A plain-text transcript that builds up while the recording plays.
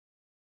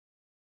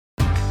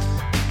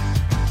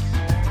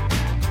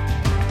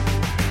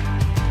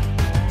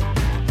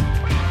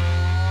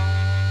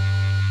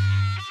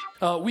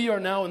We are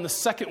now in the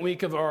second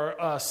week of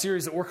our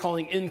series that we're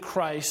calling In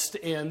Christ,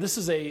 and this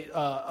is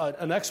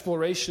an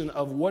exploration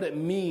of what it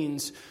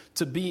means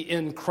to be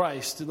in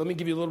Christ. Let me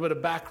give you a little bit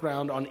of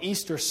background. On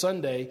Easter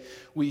Sunday,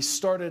 we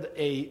started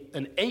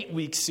an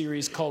 8-week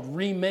series called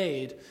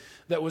Remade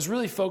that was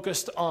really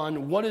focused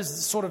on what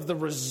is sort of the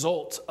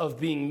result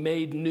of being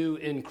made new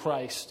in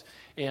Christ.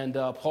 And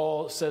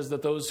Paul says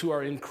that those who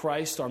are in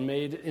Christ are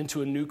made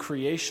into a new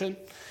creation.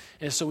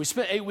 And so we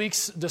spent 8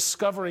 weeks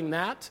discovering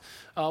that.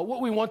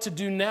 What we want to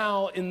do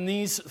now in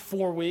these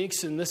 4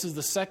 weeks, and this is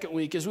the second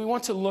week, is we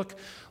want to look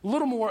a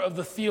little more of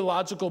the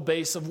theological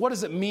base of what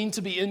does it mean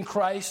to be in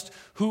Christ,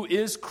 who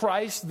is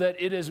Christ,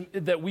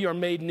 that we are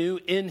made new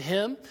in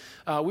Him.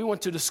 We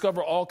want to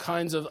discover all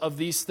kinds of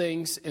these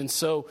things, and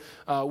so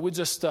we'll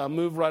just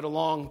move right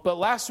along. But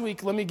last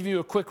week, let me give you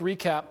a quick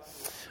recap.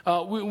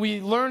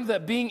 We learned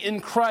that being in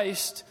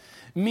Christ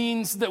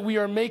means that we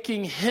are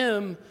making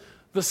Him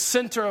the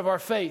center of our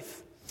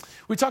faith.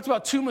 We talked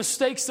about 2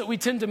 mistakes that we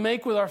tend to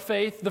make with our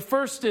faith. The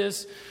first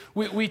is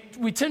we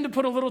tend to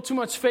put a little too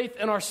much faith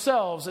in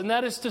ourselves, and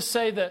that is to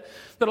say that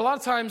a lot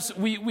of times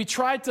we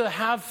try to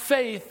have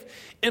faith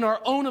in our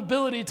own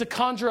ability to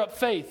conjure up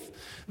faith.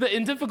 That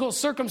in difficult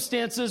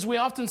circumstances, we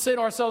often say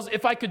to ourselves,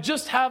 if I could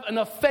just have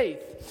enough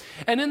faith.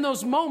 And in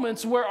those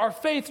moments where our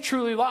faith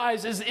truly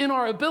lies is in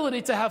our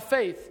ability to have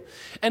faith.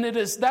 And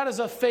that is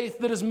a faith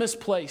that is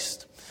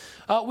misplaced.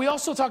 We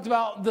also talked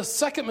about the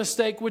second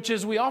mistake, which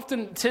is we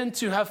often tend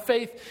to have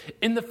faith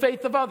in the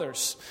faith of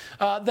others.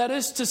 That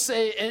is to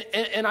say,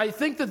 and I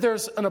think that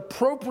there's an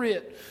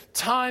appropriate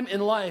time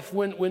in life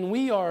when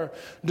we are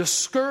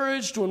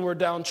discouraged, when we're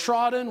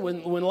downtrodden,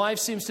 when life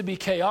seems to be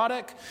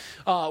chaotic,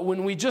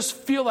 when we just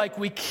feel like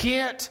we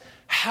can't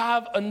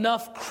have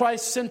enough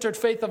Christ-centered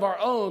faith of our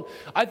own.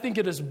 I think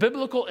it is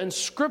biblical and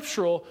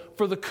scriptural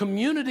for the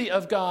community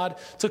of God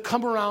to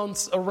come around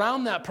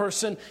that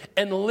person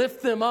and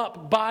lift them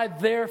up by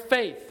their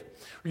faith.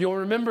 You'll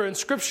remember in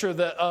Scripture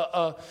that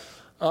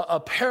a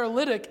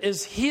paralytic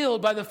is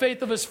healed by the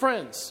faith of his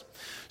friends.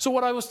 So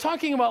what I was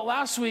talking about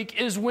last week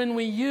is when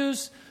we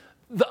use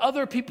the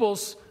other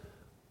people's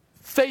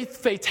faith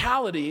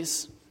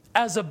fatalities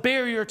as a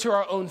barrier to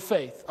our own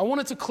faith. I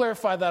wanted to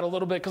clarify that a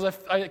little bit because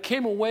I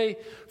came away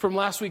from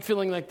last week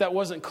feeling like that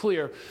wasn't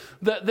clear.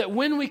 That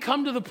when we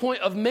come to the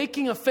point of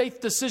making a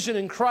faith decision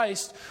in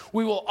Christ,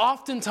 we will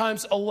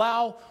oftentimes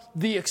allow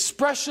the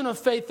expression of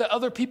faith that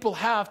other people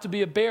have to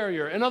be a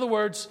barrier. In other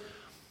words,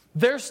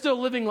 they're still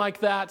living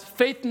like that.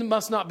 Faith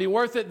must not be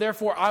worth it.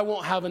 Therefore, I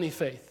won't have any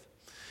faith.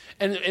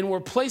 And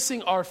we're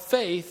placing our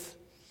faith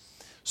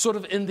sort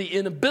of in the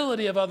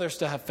inability of others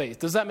to have faith.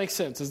 Does that make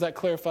sense? Is that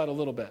clarified a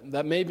little bit?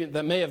 That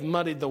may have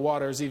muddied the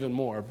waters even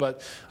more,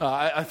 but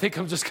I think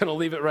I'm just going to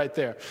leave it right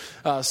there.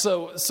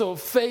 So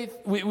faith,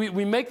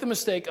 we make the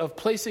mistake of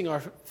placing our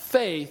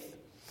faith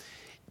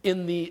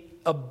in the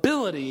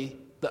ability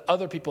that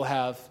other people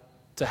have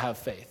to have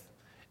faith.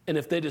 And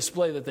if they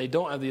display that they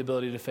don't have the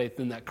ability to faith,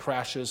 then that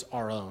crashes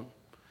our own.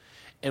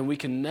 And we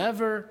can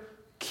never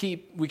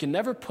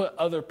put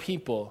other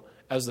people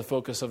as the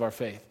focus of our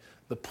faith.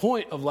 The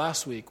point of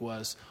last week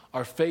was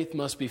our faith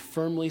must be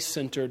firmly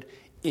centered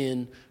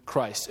in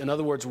Christ. In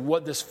other words,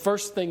 what this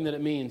first thing that it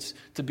means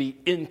to be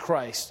in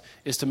Christ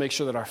is to make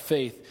sure that our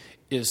faith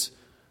is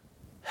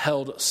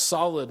held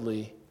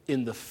solidly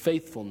in the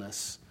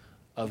faithfulness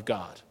of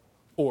God,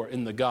 or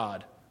in the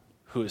God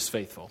who is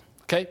faithful.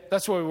 Okay?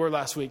 That's where we were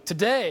last week.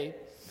 Today,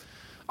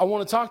 I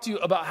want to talk to you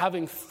about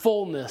having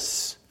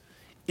fullness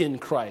in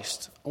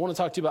Christ. I want to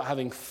talk to you about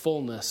having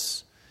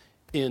fullness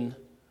in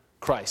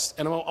Christ.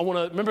 And I want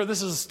to remember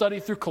this is a study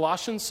through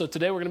Colossians. So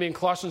today we're going to be in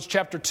Colossians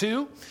chapter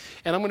 2.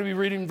 And I'm going to be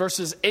reading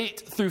verses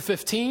 8 through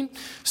 15.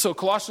 So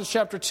Colossians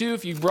chapter 2,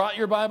 if you brought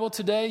your Bible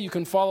today, you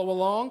can follow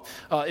along.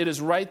 It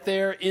is right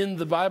there in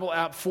the Bible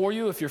app for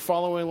you if you're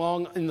following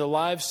along in the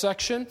live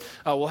section.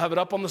 We'll have it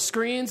up on the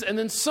screens. And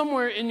then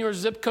somewhere in your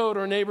zip code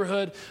or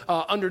neighborhood,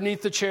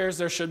 underneath the chairs,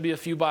 there should be a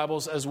few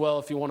Bibles as well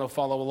if you want to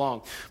follow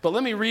along. But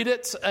let me read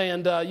it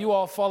and you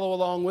all follow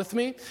along with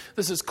me.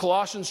 This is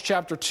Colossians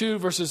chapter 2,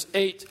 verses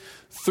 8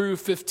 through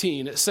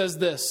 15. It says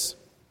this: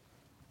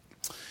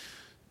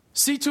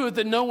 "See to it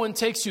that no one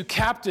takes you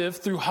captive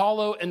through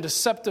hollow and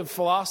deceptive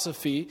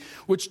philosophy,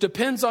 which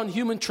depends on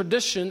human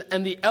tradition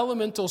and the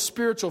elemental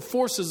spiritual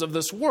forces of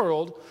this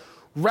world,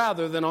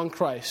 rather than on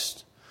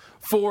Christ.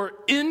 For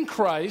in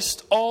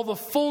Christ, all the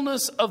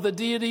fullness of the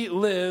deity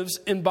lives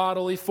in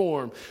bodily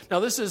form."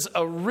 Now, this is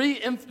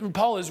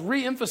Paul is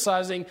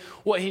re-emphasizing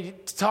what he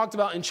talked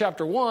about in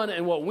chapter 1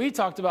 and what we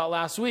talked about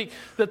last week,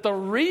 that the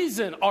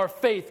reason our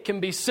faith can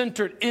be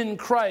centered in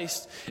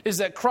Christ is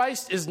that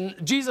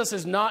Jesus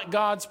is not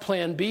God's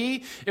plan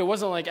B. It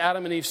wasn't like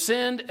Adam and Eve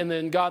sinned, and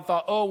then God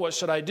thought, oh, what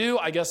should I do?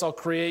 I guess I'll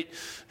create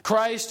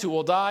Christ who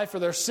will die for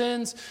their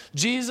sins.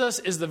 Jesus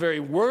is the very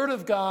Word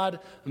of God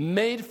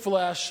made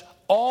flesh.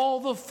 All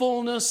the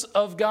fullness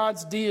of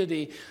God's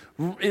deity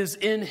is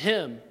in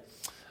Him.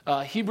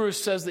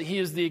 Hebrews says that he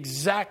is the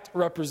exact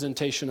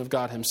representation of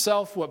God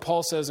himself. What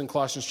Paul says in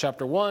Colossians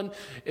chapter 1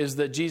 is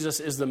that Jesus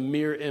is the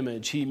mirror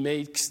image. He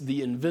makes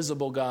the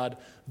invisible God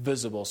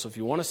visible. So if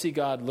you want to see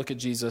God, look at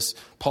Jesus.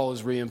 Paul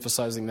is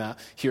re-emphasizing that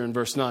here in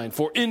verse 9.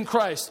 For in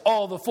Christ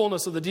all the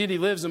fullness of the deity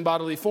lives in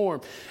bodily form.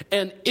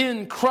 And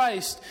in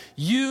Christ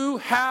you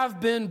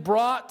have been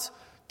brought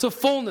to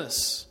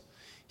fullness.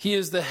 He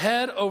is the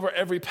head over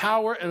every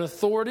power and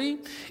authority.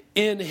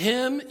 In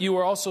him you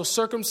are also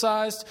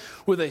circumcised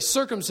with a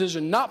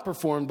circumcision not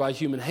performed by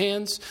human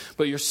hands,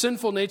 but your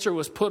sinful nature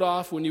was put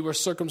off when you were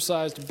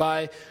circumcised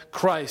by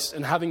Christ.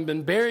 And having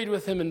been buried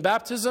with him in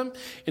baptism,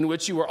 in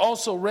which you were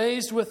also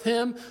raised with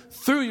him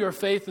through your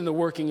faith in the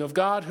working of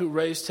God who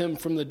raised him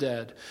from the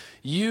dead.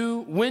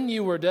 You, when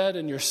you were dead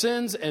in your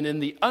sins and in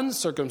the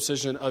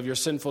uncircumcision of your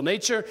sinful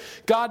nature,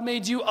 God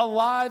made you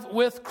alive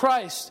with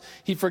Christ.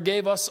 He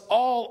forgave us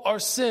all our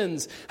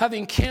sins,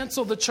 having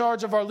canceled the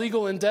charge of our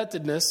legal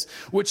indebtedness,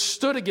 which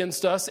stood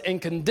against us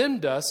and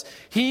condemned us.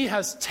 He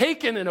has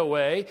taken it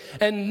away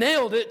and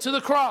nailed it to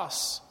the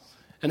cross.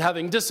 And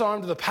having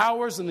disarmed the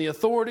powers and the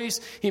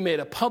authorities, he made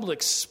a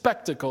public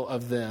spectacle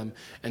of them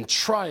and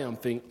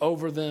triumphing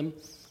over them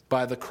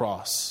by the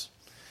cross.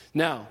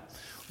 Now,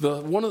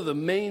 one of the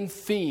main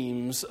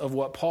themes of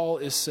what Paul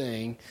is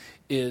saying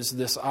is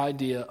this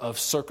idea of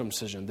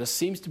circumcision. This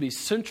seems to be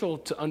central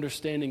to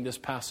understanding this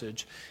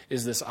passage,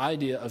 is this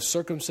idea of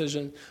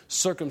circumcision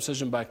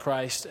by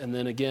Christ, and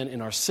then again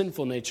in our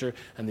sinful nature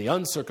and the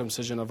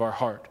uncircumcision of our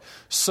heart.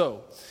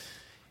 So,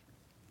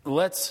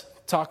 let's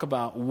talk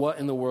about what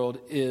in the world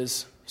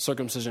is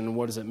circumcision and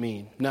what does it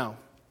mean. Now,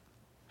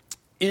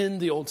 in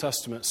the Old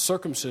Testament,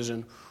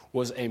 circumcision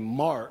was a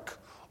mark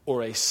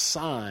or a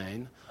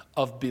sign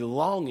of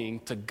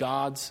belonging to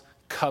God's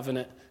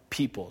covenant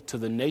people, to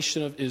the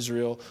nation of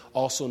Israel,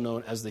 also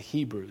known as the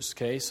Hebrews.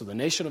 Okay, so the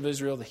nation of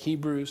Israel, the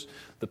Hebrews,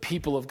 the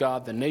people of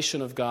God, the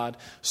nation of God.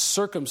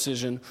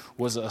 Circumcision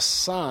was a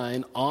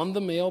sign on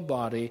the male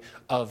body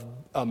of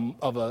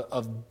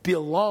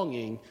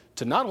belonging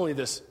to not only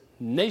this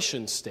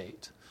nation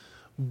state,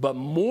 but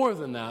more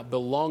than that,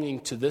 belonging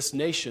to this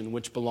nation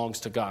which belongs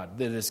to God,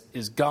 that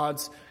is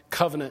God's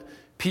covenant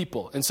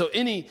people. And so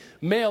any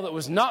male that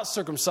was not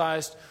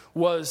circumcised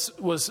was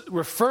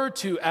referred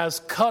to as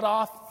cut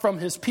off from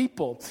his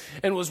people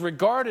and was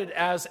regarded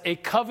as a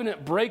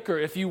covenant breaker.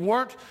 If you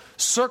weren't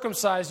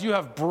circumcised, you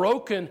have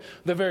broken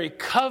the very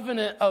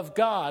covenant of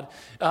God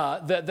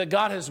that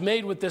God has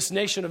made with this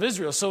nation of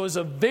Israel. So it was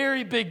a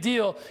very big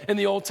deal in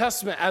the Old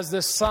Testament as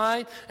this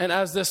sign and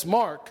as this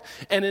mark.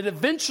 And it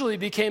eventually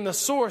became the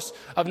source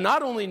of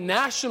not only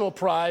national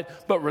pride,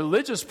 but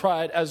religious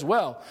pride as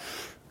well.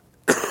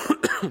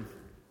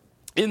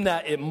 In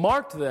that it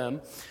marked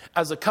them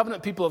as a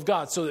covenant people of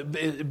God. So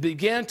it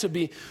began to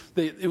be,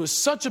 it was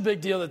such a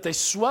big deal that they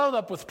swelled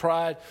up with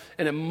pride.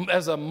 And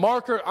as a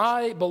marker,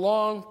 I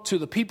belong to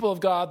the people of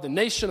God, the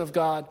nation of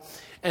God.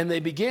 And they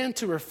began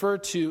to refer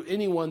to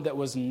anyone that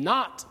was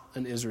not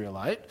an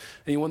Israelite,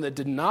 anyone that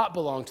did not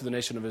belong to the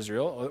nation of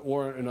Israel,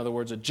 or in other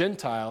words, a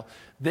Gentile.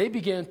 They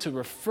began to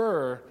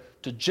refer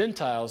to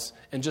Gentiles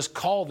and just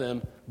call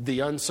them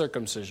the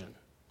uncircumcision.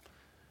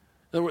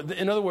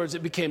 In other words,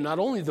 it became not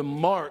only the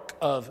mark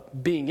of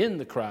being in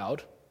the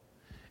crowd,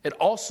 it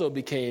also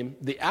became,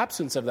 the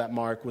absence of that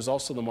mark was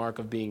also the mark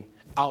of being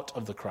out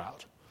of the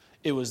crowd.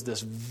 It was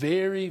this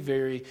very,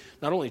 very,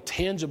 not only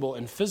tangible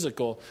and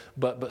physical,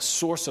 but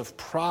source of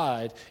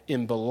pride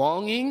in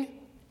belonging,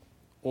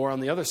 or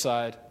on the other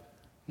side,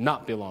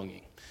 not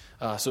belonging.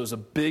 So it was a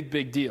big,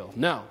 big deal.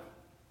 Now,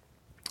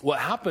 what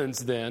happens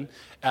then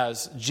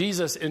as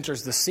Jesus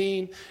enters the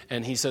scene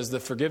and he says the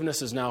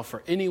forgiveness is now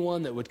for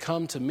anyone that would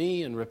come to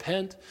me and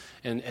repent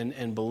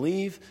and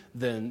believe,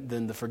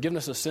 then the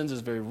forgiveness of sins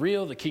is very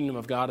real. The kingdom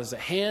of God is at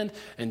hand.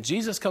 And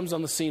Jesus comes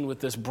on the scene with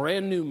this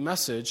brand new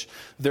message.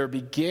 There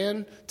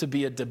began to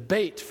be a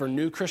debate for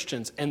new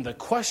Christians. And the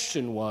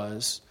question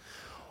was,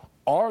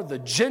 are the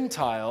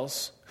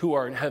Gentiles who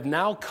have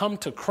now come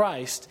to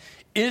Christ,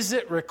 is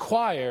it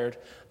required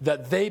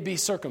that they be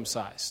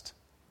circumcised?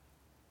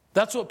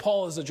 That's what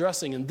Paul is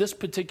addressing in this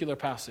particular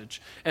passage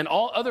and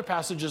all other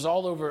passages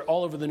all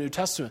over the New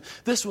Testament.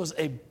 This was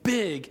a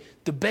big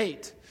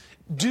debate.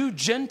 Do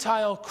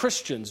Gentile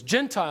Christians,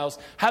 Gentiles,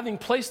 having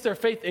placed their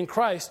faith in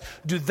Christ,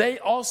 do they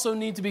also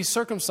need to be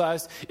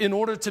circumcised in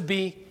order to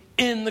be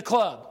in the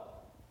club?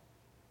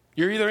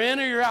 You're either in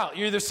or you're out.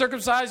 You're either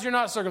circumcised, you're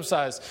not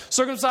circumcised.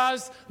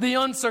 Circumcised, the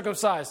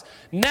uncircumcised.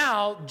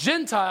 Now,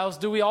 Gentiles,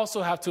 do we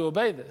also have to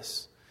obey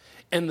this?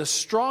 And the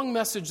strong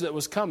message that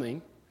was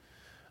coming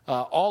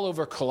all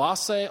over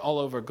Colossae, all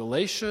over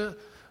Galatia,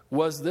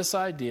 was this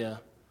idea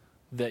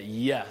that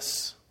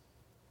yes,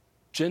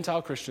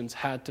 Gentile Christians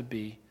had to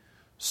be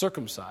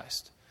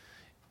circumcised.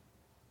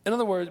 In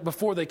other words,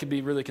 before they could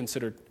be really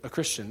considered a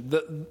Christian.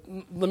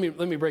 Let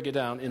me break it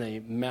down in a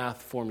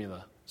math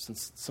formula,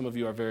 since some of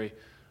you are very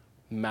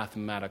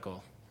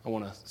mathematical. I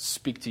want to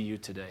speak to you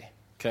today.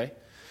 Okay?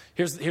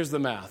 Here's the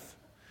math.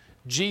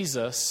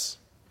 Jesus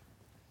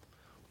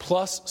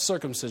plus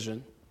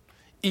circumcision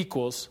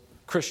equals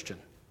Christian.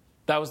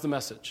 That was the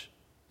message.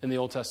 in the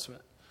Old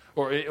Testament,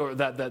 or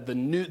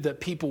that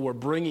people were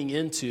bringing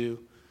into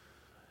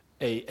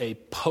a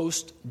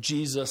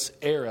post-Jesus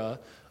era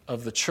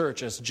of the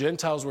church as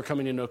Gentiles were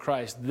coming to know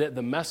Christ.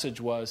 The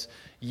message was,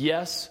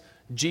 yes,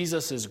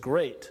 Jesus is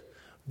great,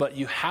 but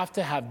you have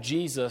to have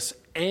Jesus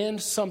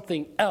and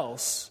something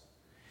else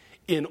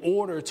in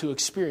order to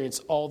experience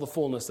all the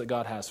fullness that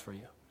God has for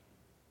you.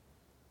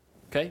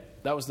 Okay?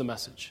 That was the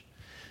message.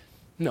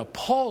 Now,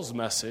 Paul's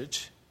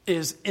message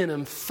is an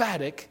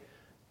emphatic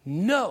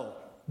no.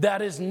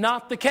 That is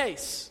not the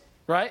case,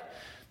 right?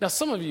 Now,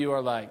 some of you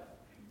are like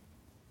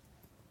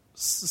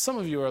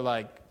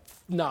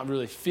not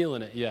really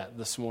feeling it yet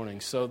this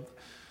morning. So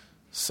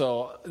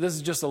this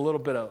is just a little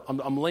bit of,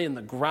 I'm laying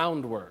the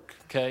groundwork,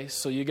 okay?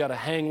 So you got to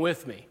hang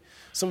with me.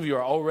 Some of you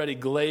are already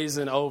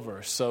glazing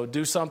over. So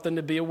do something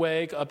to be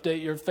awake,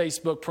 update your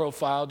Facebook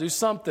profile, do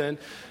something,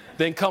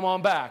 then come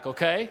on back,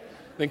 okay?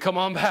 Then come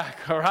on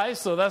back, all right?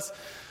 So that's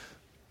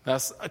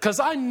because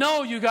I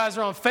know you guys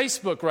are on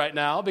Facebook right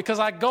now, because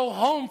I go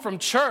home from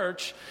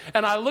church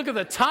and I look at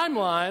the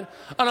timeline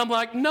and I'm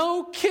like,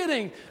 no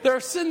kidding. They're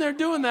sitting there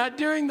doing that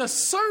during the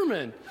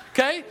sermon,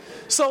 okay?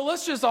 So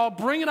let's just all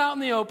bring it out in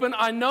the open.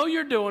 I know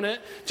you're doing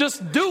it.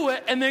 Just do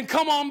it and then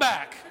come on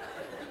back,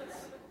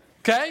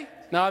 okay?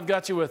 Now I've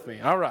got you with me.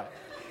 All right.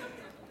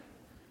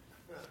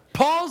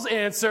 Paul's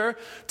answer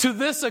to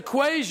this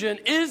equation,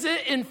 is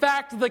it in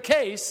fact the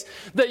case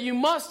that you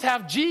must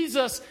have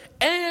Jesus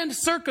and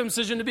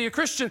circumcision to be a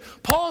Christian?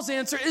 Paul's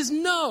answer is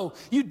no.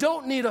 You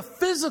don't need a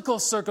physical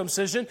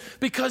circumcision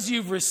because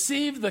you've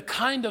received the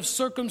kind of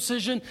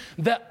circumcision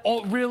that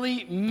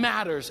really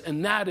matters,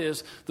 and that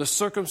is the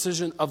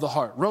circumcision of the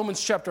heart.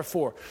 Romans chapter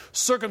 4.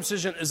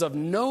 Circumcision is of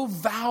no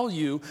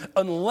value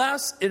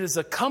unless it is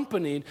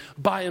accompanied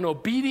by an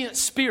obedient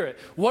spirit.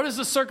 What is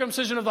the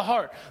circumcision of the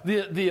heart?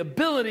 The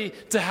ability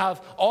to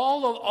have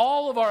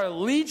all of our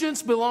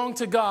allegiance belong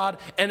to God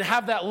and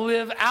have that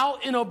live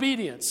out in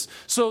obedience.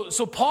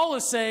 So Paul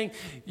is saying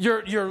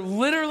you're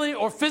literally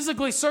or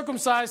physically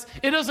circumcised.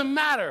 It doesn't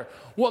matter.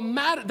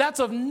 That's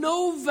of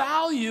no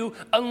value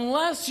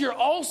unless you're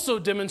also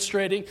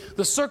demonstrating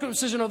the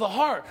circumcision of the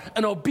heart,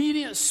 an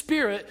obedient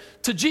spirit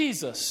to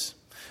Jesus.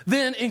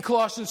 Then in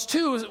Colossians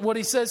 2, what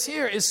he says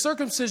here is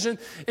circumcision.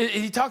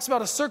 He talks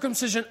about a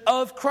circumcision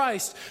of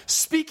Christ,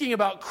 speaking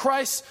about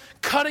Christ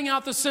cutting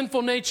out the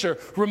sinful nature,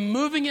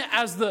 removing it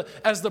as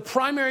the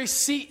primary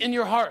seat in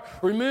your heart,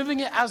 removing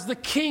it as the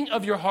king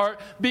of your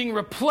heart, being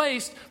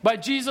replaced by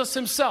Jesus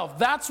himself.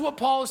 That's what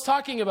Paul is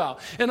talking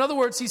about. In other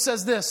words, he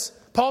says this.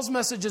 Paul's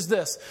message is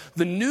this: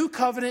 the new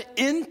covenant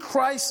in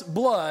Christ's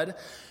blood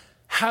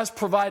has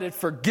provided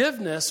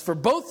forgiveness for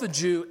both the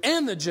Jew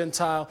and the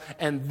Gentile,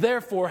 and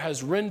therefore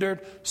has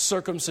rendered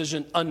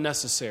circumcision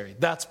unnecessary.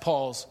 That's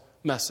Paul's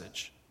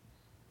message.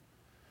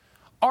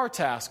 Our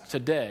task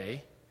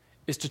today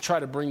is to try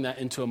to bring that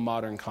into a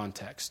modern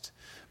context,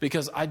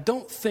 because I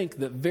don't think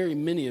that very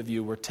many of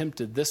you were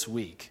tempted this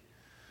week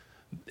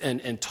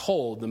and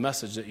told the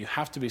message that you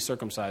have to be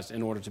circumcised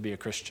in order to be a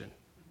Christian.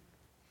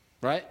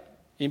 Right?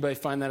 Anybody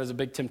find that as a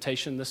big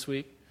temptation this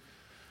week?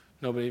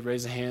 Nobody?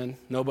 Raise a hand.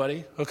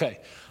 Nobody? Okay.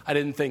 I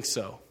didn't think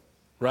so.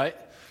 Right?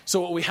 So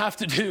what we have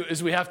to do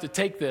is we have to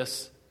take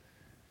this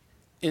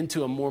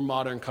into a more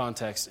modern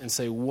context and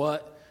say,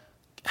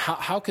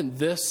 how can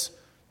this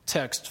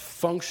text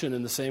function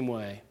in the same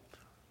way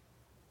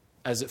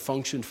as it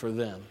functioned for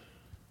them?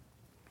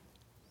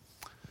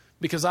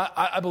 Because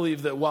I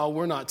believe that while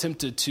we're not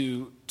tempted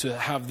to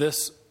have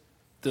this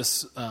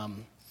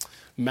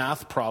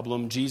math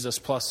problem, Jesus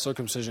plus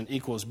circumcision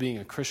equals being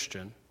a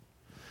Christian,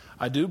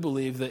 I do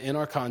believe that in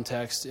our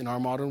context, in our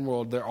modern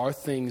world, there are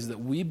things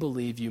that we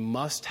believe you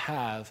must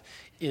have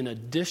in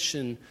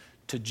addition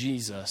to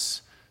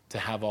Jesus to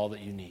have all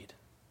that you need.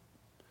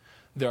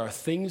 There are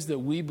things that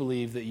we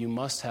believe that you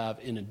must have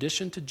in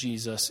addition to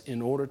Jesus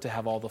in order to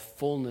have all the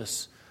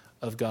fullness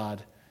of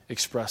God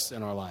expressed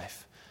in our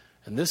life.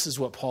 And this is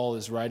what Paul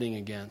is writing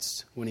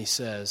against when he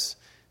says,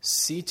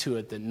 see to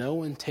it that no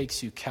one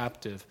takes you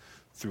captive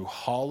through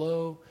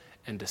hollow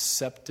and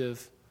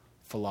deceptive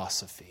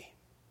philosophy.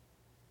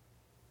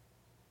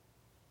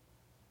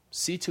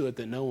 See to it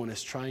that no one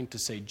is trying to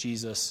say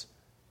Jesus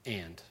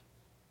and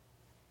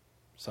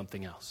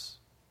something else.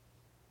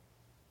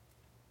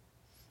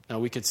 Now,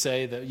 we could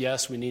say that,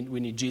 yes, we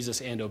need Jesus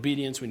and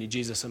obedience. We need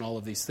Jesus and all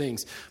of these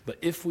things. But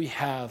if we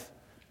have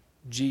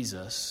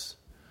Jesus,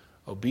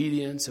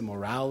 obedience and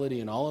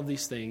morality and all of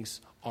these things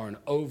are an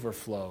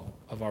overflow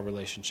of our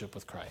relationship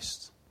with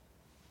Christ.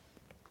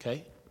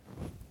 Okay?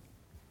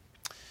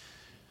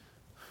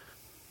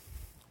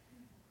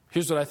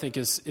 Here's what I think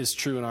is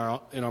true in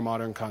our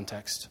modern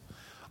context.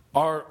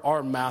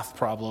 Our math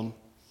problem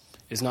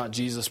is not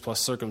Jesus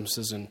plus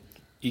circumcision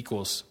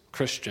equals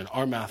Christian.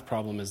 Our math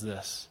problem is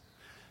this: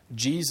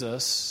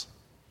 Jesus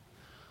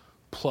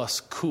plus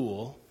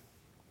cool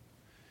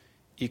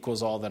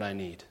equals all that I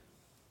need.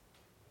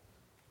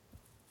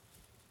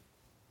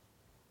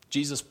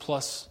 Jesus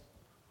plus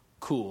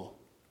cool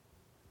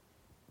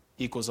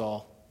equals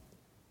all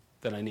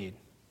that I need.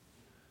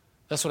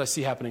 That's what I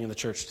see happening in the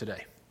church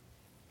today.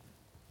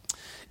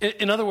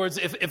 In other words,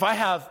 if I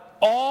have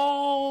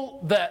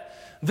all that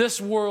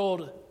this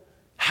world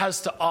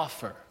has to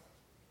offer,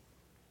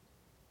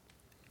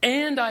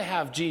 and I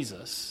have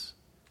Jesus,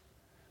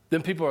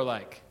 then people are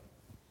like,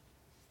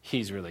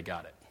 he's really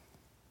got it.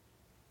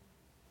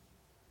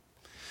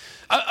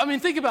 I mean,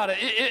 think about it.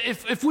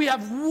 If we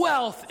have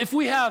wealth, if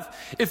we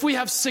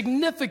have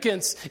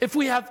significance, if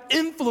we have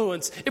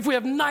influence, if we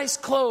have nice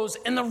clothes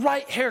and the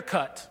right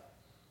haircut,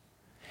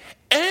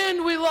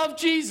 and we love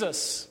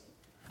Jesus,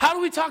 how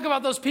do we talk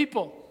about those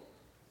people?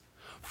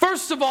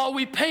 First of all,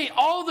 we paint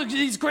all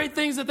these great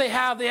things that they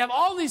have. They have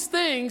all these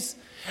things,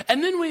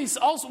 and then we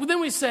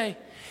say,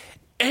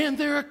 and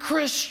they're a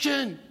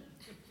Christian.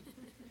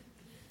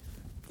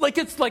 Like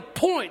it's like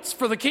points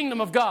for the kingdom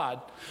of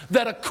God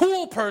that a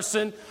cool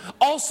person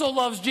also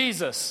loves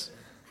Jesus.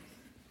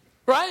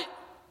 Right?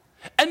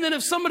 And then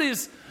if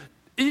somebody's,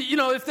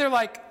 if they're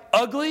like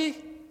ugly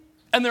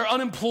and they're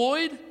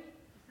unemployed,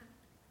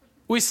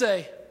 we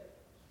say,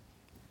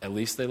 at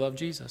least they love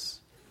Jesus.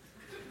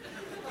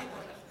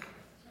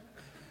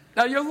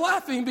 Now you're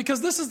laughing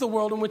because this is the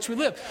world in which we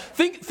live.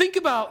 Think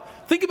about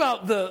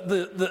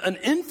an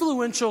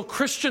influential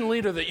Christian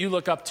leader that you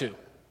look up to.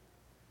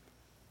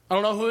 I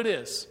don't know who it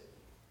is.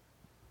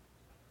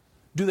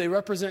 Do they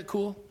represent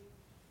cool?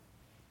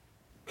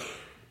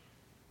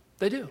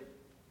 They do.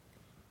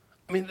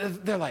 I mean,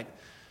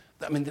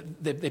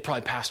 they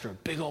probably pastor a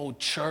big old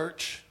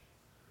church,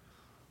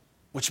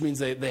 which means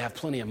they have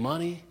plenty of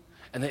money,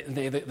 and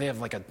they have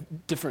like a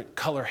different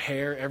color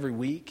hair every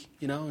week,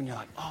 and you're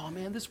like, oh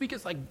man, this week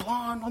it's like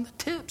blonde on the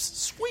tips,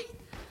 sweet.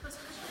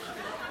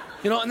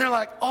 And they're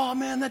like, oh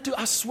man, that dude,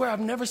 I swear I've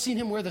never seen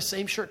him wear the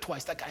same shirt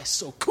twice. That guy is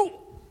so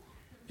cool,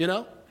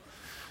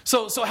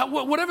 So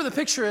whatever the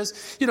picture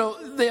is,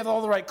 they have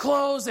all the right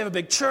clothes, they have a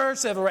big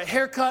church, they have the right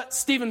haircut.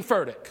 Stephen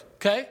Furtick,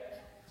 okay?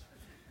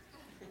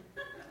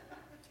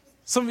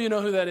 Some of you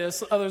know who that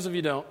is, others of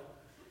you don't.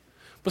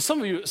 But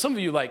some of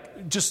you like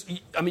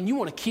you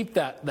want to keep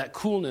that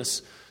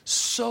coolness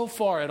so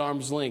far at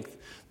arm's length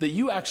that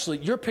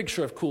your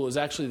picture of cool is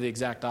actually the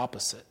exact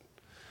opposite.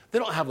 They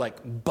don't have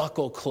like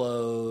buckle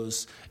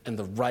clothes and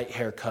the right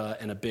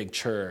haircut and a big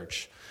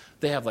church.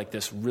 They have like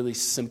this really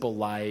simple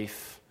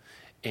life,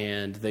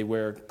 and they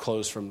wear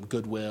clothes from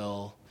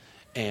Goodwill,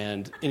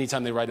 and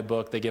anytime they write a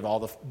book, they give all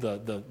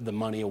the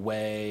money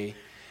away,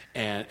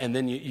 and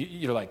then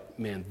you're like,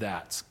 man,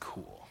 that's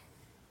cool.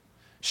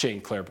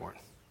 Shane Claiborne.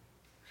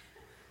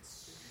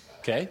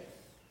 Okay?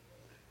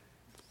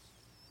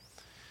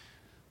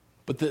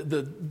 But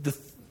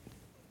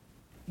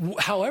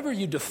however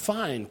you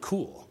define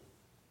cool,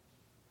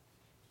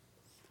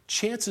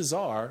 chances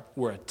are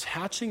we're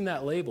attaching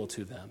that label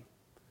to them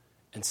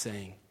and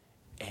saying,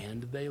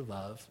 and they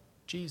love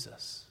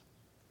Jesus.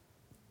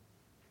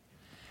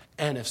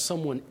 And if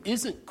someone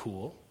isn't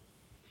cool,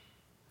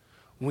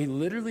 we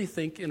literally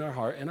think in our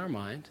heart and our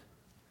mind,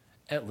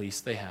 at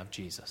least they have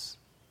Jesus.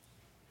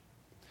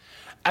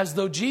 As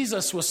though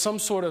Jesus was some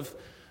sort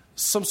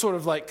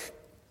of like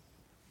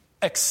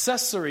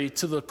accessory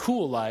to the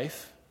cool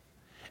life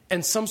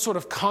and some sort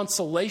of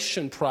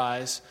consolation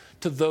prize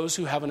to those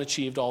who haven't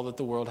achieved all that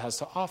the world has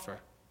to offer.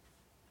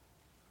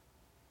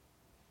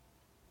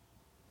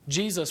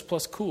 Jesus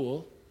plus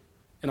cool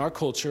in our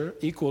culture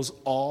equals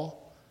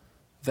all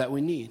that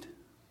we need.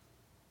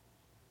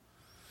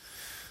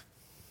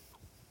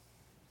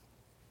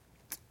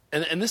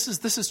 And this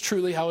is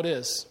truly how it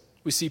is.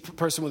 We see a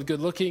person with good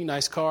looking,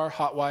 nice car,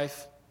 hot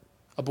wife,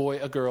 a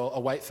boy, a girl, a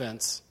white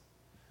fence,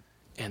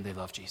 and they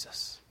love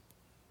Jesus.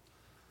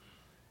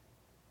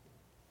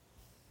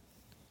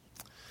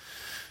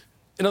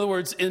 In other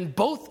words, in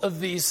both of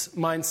these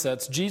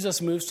mindsets,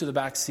 Jesus moves to the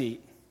back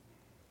seat.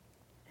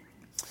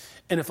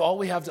 And if all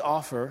we have to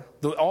offer,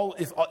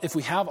 if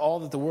we have all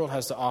that the world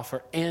has to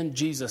offer and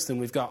Jesus, then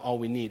we've got all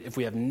we need. If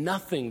we have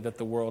nothing that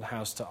the world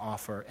has to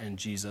offer and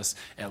Jesus,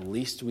 at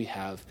least we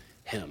have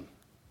him.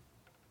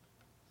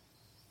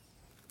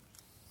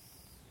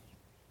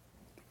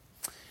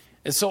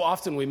 And so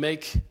often we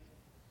make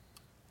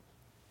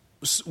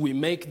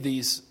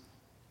these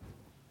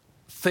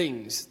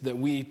things that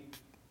we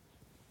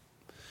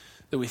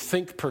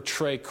think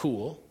portray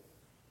cool,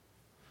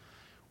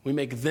 we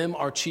make them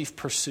our chief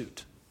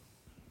pursuit.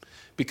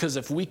 Because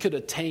if we could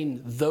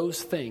attain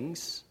those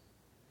things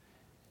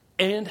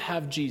and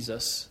have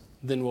Jesus,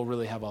 then we'll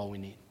really have all we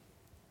need.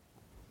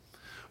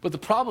 But the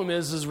problem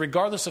is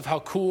regardless of how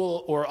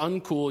cool or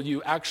uncool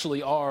you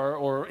actually are,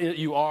 or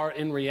you are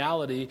in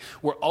reality,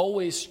 we're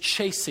always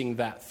chasing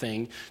that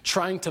thing,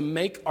 trying to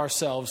make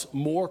ourselves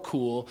more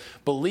cool,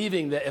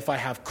 believing that if I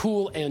have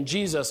cool and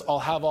Jesus, I'll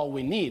have all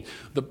we need.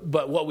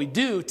 But what we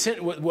do,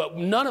 what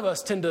none of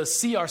us tend to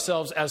see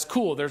ourselves as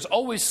cool. There's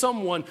always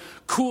someone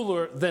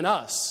cooler than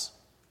us.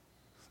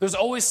 There's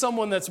always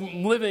someone that's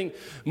living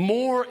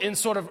more in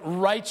sort of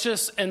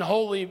righteous and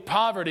holy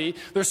poverty.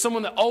 There's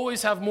someone that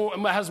always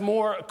has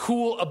more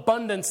cool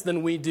abundance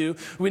than we do.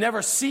 We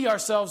never see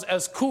ourselves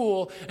as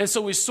cool, and so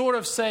we sort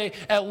of say,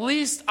 at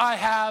least I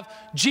have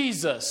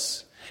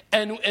Jesus.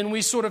 And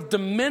we sort of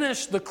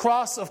diminish the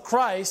cross of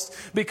Christ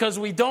because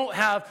we don't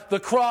have the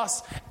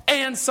cross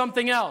and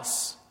something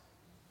else.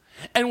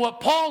 And what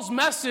Paul's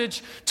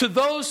message to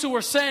those who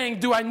were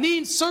saying, do I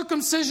need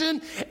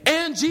circumcision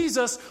and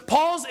Jesus?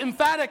 Paul's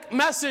emphatic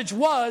message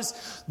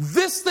was,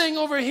 this thing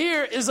over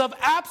here is of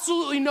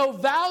absolutely no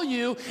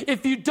value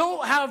if you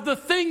don't have the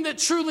thing that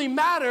truly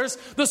matters,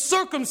 the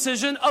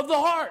circumcision of the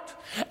heart.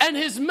 And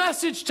his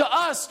message to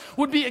us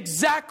would be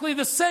exactly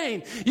the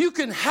same. You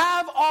can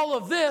have all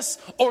of this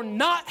or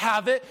not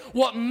have it.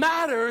 What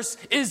matters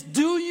is,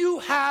 do you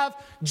have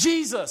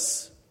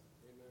Jesus?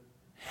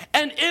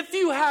 And if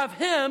you have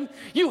him,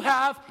 you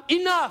have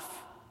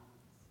enough.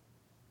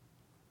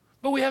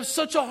 But we have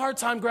such a hard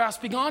time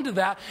grasping onto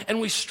that, and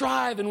we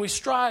strive and we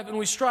strive and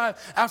we strive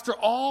after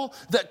all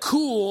that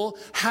cool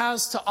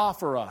has to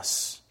offer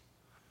us.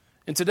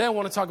 And today I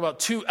want to talk about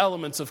two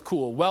elements of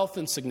cool, wealth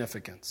and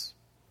significance.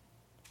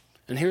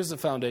 And here's the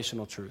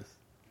foundational truth.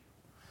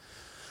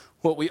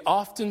 What we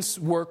often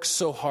work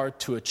so hard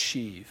to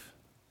achieve,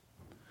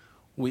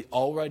 we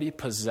already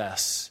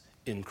possess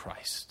in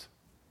Christ.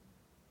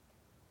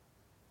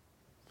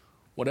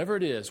 Whatever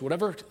it is,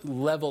 whatever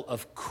level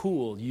of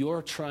cool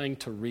you're trying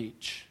to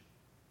reach,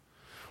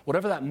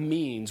 whatever that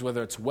means,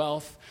 whether it's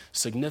wealth,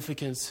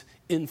 significance,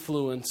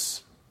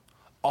 influence,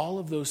 all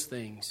of those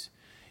things,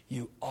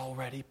 you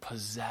already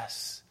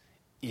possess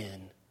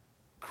in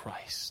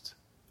Christ.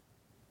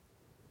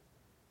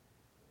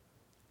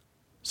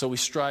 So we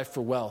strive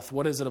for wealth.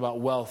 What is it about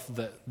wealth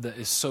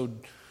that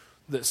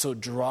so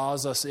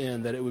draws us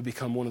in that it would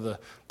become one of the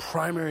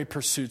primary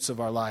pursuits of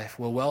our life?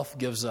 Well, wealth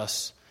gives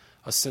us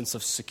a sense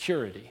of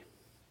security.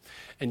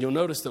 And you'll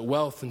notice that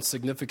wealth and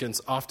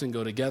significance often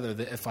go together,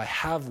 that if I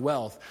have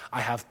wealth, I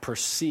have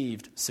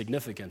perceived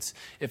significance.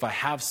 If I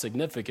have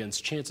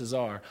significance, chances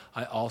are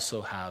I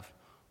also have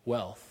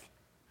wealth.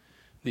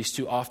 These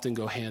two often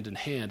go hand in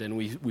hand, and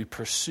we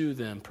pursue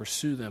them.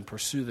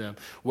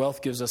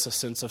 Wealth gives us a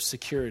sense of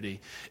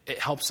security. It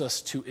helps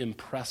us to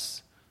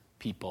impress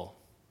people.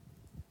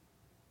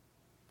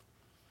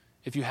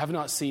 If you have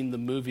not seen the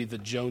movie The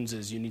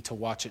Joneses, you need to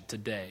watch it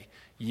today.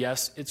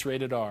 Yes, it's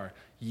rated R.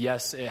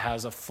 Yes, it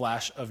has a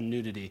flash of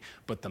nudity,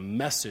 but the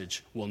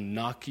message will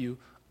knock you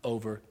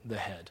over the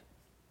head.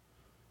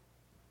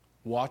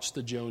 Watch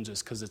The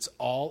Joneses, because it's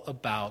all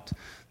about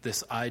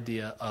this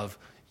idea of,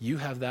 you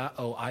have that,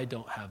 oh, I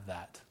don't have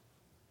that.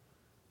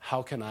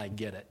 How can I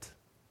get it?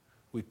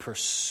 We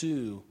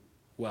pursue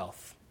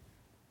wealth.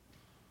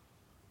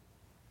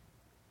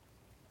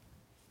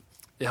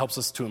 It helps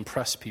us to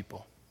impress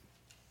people.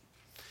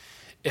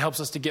 It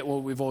helps us to get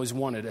what we've always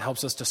wanted. It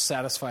helps us to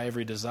satisfy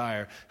every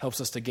desire. It helps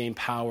us to gain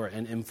power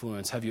and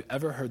influence. Have you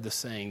ever heard the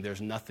saying,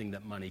 there's nothing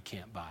that money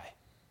can't buy?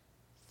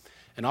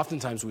 And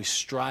oftentimes we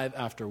strive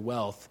after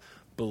wealth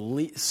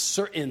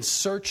in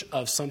search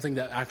of something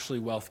that actually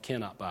wealth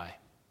cannot buy.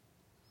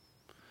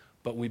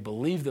 But we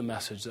believe the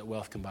message that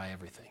wealth can buy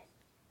everything.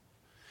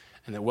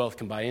 And that wealth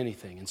can buy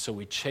anything. And so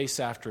we chase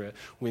after it.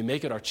 We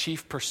make it our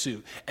chief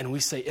pursuit. And we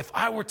say, if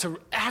I were to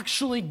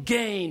actually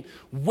gain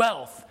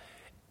wealth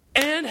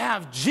and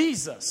have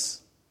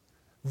Jesus,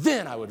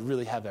 then I would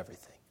really have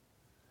everything.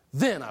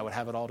 Then I would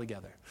have it all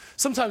together.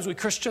 Sometimes we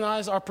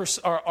Christianize our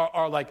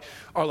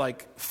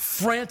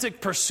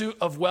frantic pursuit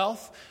of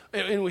wealth,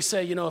 and we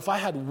say, if I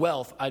had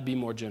wealth, I'd be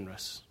more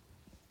generous.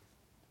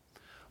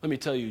 Let me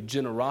tell you,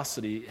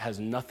 generosity has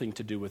nothing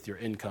to do with your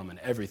income and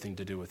everything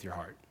to do with your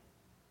heart.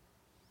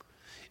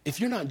 If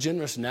you're not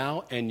generous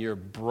now and you're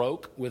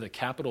broke with a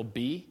capital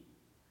B,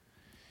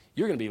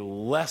 you're going to be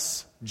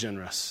less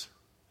generous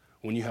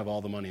when you have all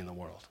the money in the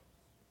world.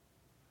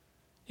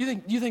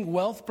 You think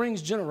wealth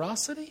brings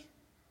generosity?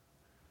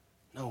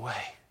 No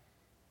way.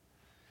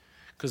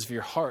 Because if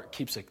your heart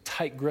keeps a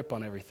tight grip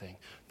on everything,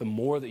 the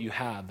more that you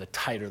have, the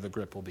tighter the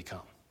grip will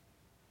become.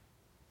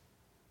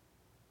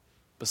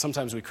 But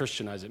sometimes we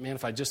Christianize it. Man,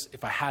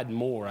 if I had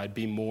more, I'd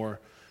be more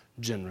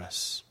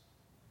generous.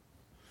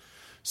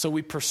 So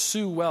we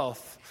pursue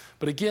wealth.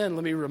 But again,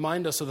 let me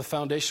remind us of the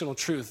foundational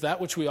truth.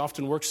 That which we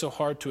often work so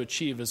hard to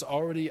achieve is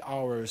already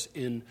ours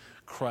in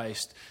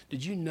Christ.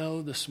 Did you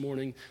know this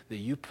morning that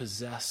you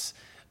possess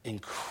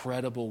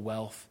incredible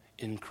wealth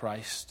in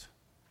Christ?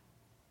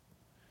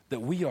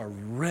 That we are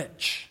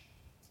rich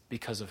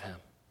because of him.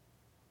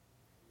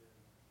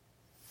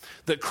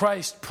 That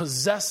Christ,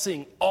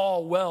 possessing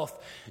all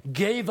wealth,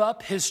 gave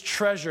up his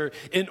treasure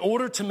in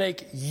order to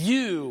make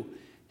you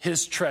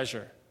his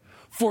treasure.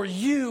 For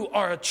you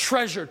are a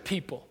treasured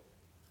people.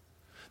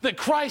 That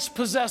Christ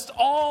possessed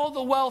all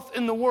the wealth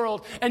in the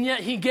world, and yet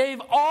he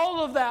gave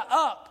all of that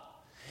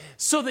up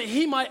so that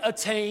he might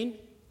attain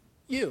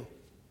you.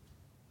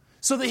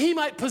 So that he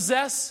might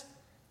possess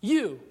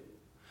you.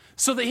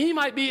 So that he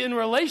might be in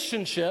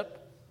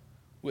relationship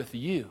with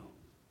you.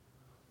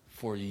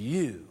 For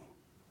you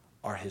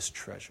are his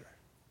treasure.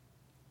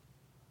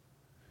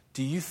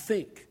 Do you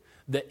think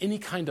that any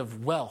kind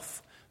of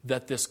wealth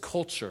that this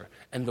culture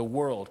and the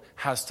world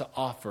has to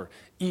offer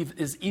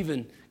is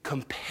even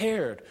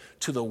compared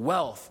to the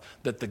wealth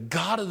that the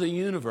God of the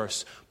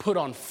universe put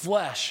on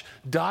flesh,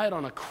 died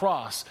on a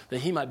cross, that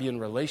he might be in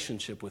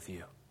relationship with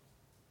you.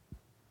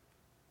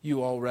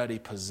 You already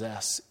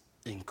possess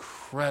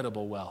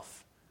incredible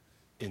wealth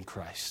in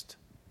Christ.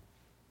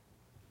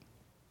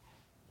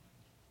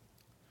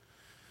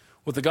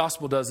 What the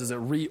gospel does is it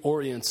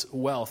reorients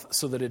wealth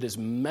so that it is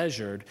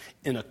measured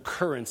in a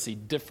currency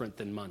different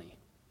than money.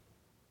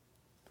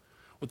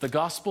 What the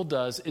gospel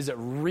does is it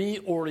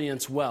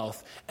reorients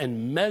wealth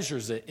and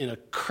measures it in a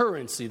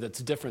currency that's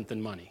different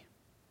than money.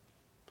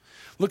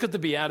 Look at the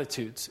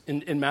Beatitudes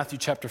in Matthew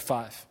chapter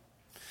 5.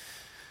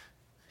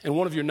 And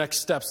one of your next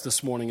steps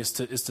this morning is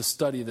to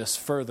study this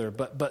further.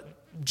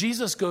 But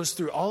Jesus goes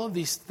through all of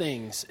these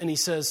things, and he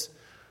says,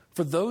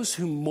 for those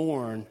who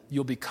mourn,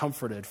 you'll be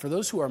comforted. For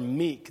those who are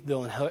meek,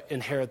 they'll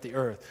inherit the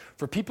earth.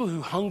 For people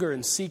who hunger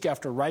and seek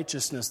after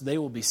righteousness, they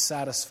will be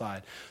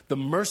satisfied. The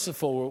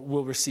merciful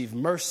will receive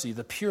mercy.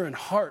 The pure in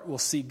heart will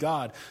see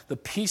God. The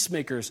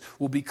peacemakers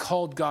will be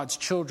called God's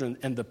children,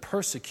 and the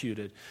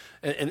persecuted.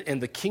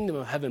 And the kingdom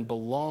of heaven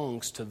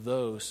belongs to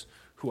those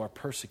who are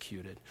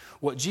persecuted.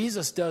 What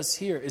Jesus does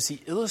here is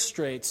he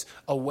illustrates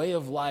a way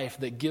of life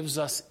that gives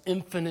us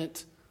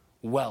infinite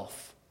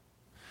wealth.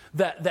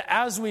 That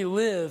as we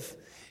live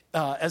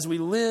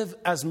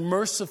as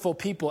merciful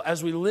people,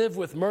 as we live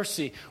with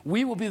mercy,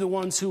 we will be the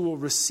ones who will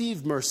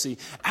receive mercy.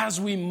 As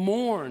we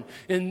mourn,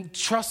 and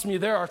trust me,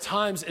 there are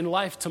times in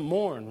life to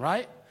mourn,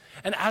 right?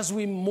 And as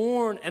we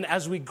mourn and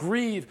as we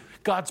grieve,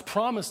 God's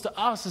promise to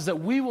us is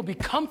that we will be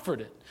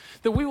comforted,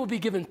 that we will be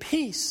given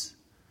peace,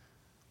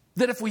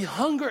 that if we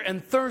hunger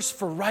and thirst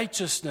for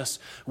righteousness,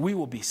 we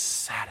will be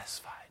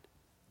satisfied.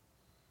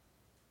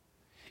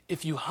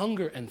 If you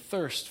hunger and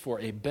thirst for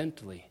a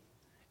Bentley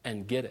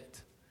and get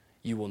it,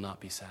 you will not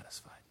be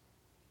satisfied.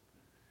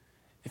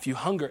 If you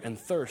hunger and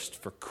thirst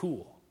for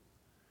cool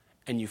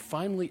and you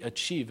finally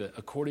achieve it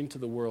according to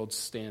the world's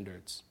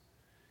standards,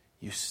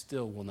 you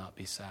still will not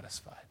be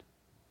satisfied.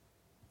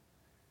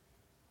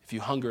 If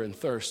you hunger and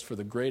thirst for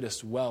the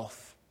greatest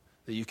wealth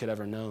that you could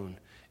ever known,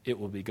 it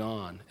will be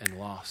gone and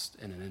lost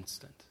in an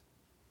instant.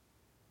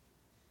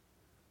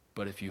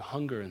 But if you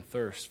hunger and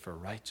thirst for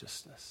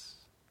righteousness,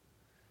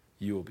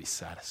 you will be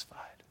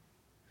satisfied.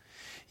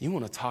 You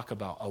want to talk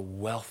about a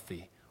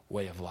wealthy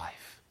way of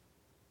life.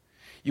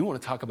 You want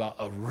to talk about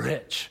a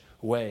rich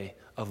way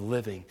of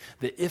living.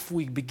 That if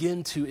we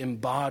begin to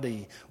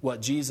embody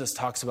what Jesus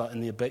talks about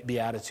in the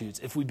Beatitudes,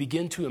 if we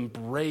begin to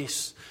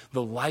embrace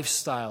the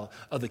lifestyle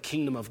of the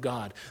kingdom of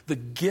God, the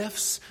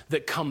gifts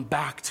that come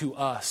back to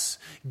us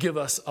give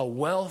us a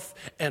wealth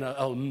and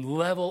a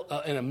level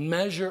and a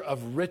measure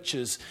of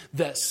riches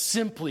that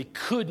simply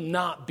could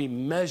not be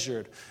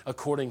measured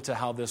according to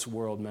how this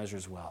world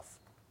measures wealth.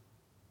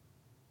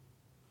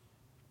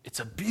 It's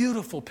a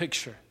beautiful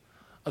picture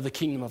of the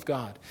kingdom of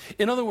God.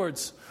 In other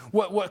words,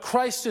 what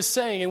Christ is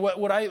saying and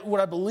what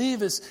I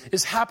believe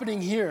is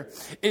happening here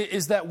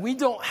is that we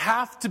don't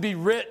have to be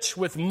rich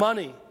with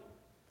money,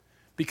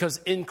 because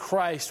in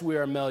Christ we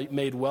are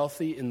made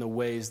wealthy in the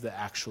ways that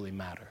actually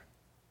matter.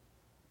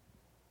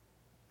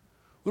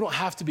 We don't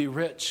have to be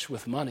rich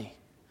with money,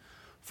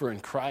 for in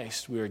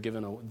Christ we are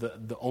given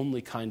the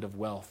only kind of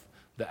wealth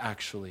that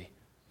actually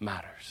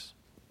matters.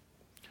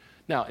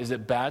 Now, is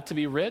it bad to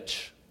be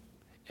rich?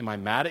 Am I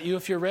mad at you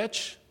if you're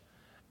rich?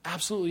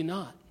 Absolutely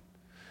not.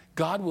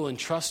 God will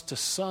entrust to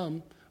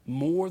some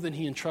more than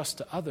he entrusts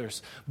to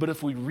others. But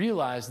if we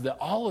realize that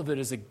all of it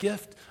is a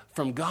gift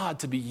from God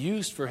to be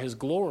used for his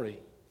glory,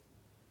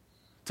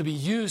 to be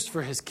used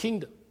for his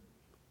kingdom,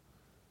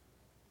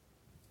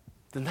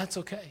 then that's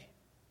okay.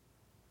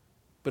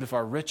 But if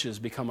our riches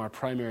become our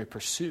primary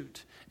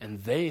pursuit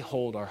and they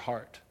hold our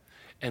heart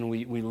and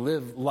we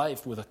live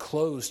life with a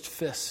closed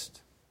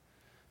fist,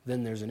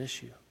 then there's an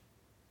issue.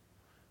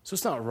 So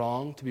it's not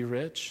wrong to be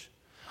rich.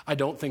 I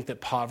don't think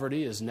that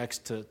poverty is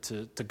next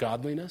to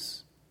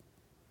godliness.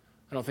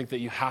 I don't think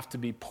that you have to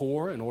be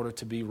poor in order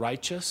to be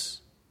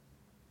righteous.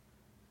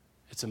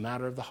 It's a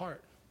matter of the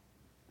heart.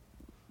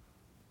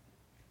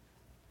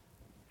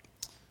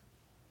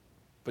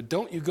 But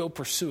don't you go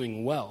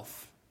pursuing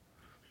wealth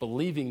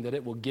believing that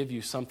it will give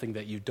you something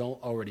that you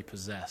don't already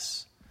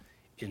possess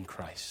in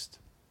Christ.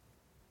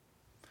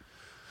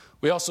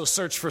 We also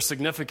search for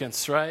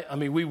significance, right? I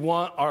mean, we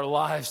want our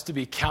lives to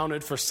be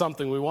counted for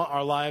something. We want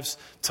our lives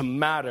to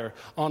matter.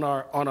 On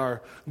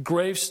our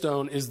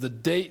gravestone is the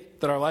date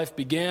that our life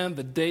began,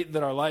 the date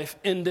that our life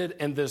ended,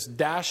 and this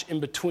dash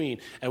in between.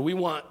 And we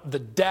want the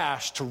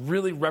dash to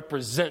really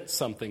represent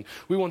something.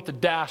 We want the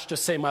dash to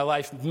say my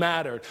life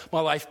mattered, my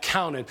life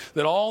counted,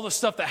 that all the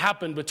stuff that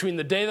happened between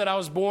the day that I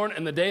was born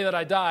and the day that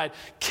I died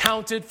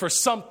counted for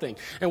something.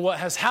 And what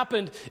has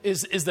happened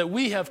is that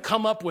we have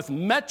come up with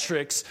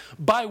metrics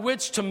by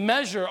which to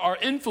measure our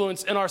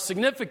influence and our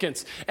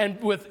significance.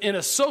 And within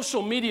a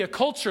social media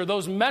culture,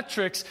 those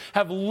metrics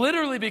have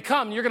literally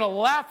become, you're going to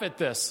laugh at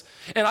this,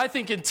 and I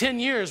think in 10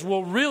 years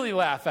we'll really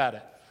laugh at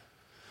it.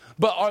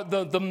 But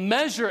the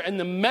measure and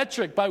the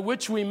metric by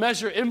which we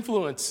measure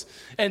influence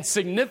and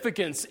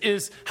significance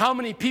is how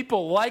many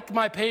people like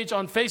my page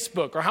on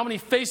Facebook, or how many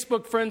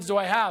Facebook friends do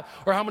I have,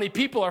 or how many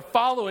people are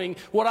following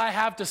what I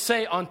have to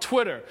say on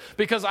Twitter,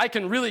 because I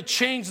can really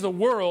change the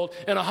world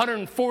in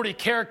 140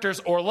 characters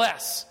or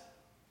less.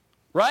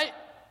 Right?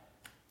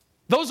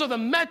 Those are the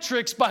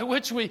metrics by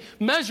which we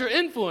measure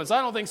influence.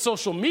 I don't think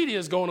social media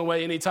is going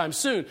away anytime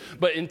soon.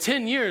 But in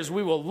 10 years,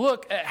 we will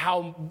look at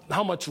how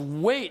much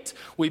weight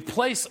we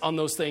place on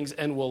those things,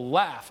 and we'll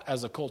laugh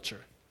as a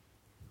culture.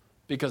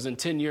 Because in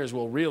 10 years,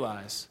 we'll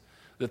realize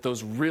that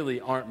those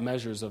really aren't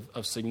measures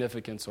of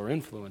significance or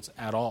influence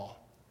at all.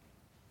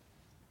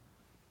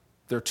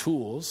 They're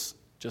tools,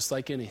 just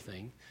like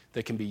anything,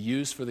 that can be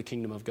used for the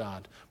kingdom of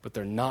God. But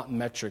they're not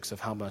metrics of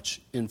how much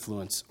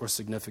influence or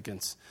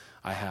significance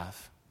I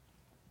have.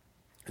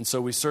 And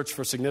so we search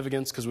for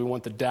significance because we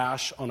want the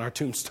dash on our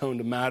tombstone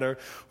to matter.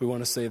 We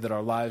want to say that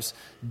our lives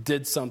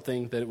did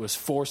something, that it was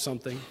for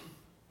something.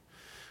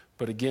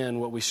 But again,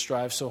 what we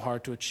strive so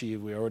hard to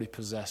achieve, we already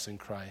possess in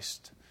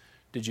Christ.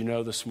 Did you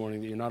know this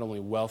morning that you're not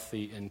only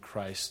wealthy in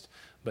Christ,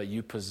 but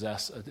you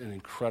possess an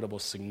incredible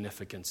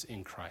significance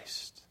in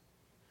Christ?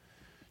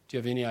 Do you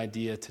have any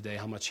idea today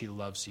how much He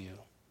loves you?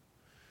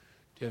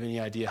 Do you have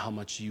any idea how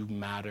much you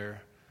matter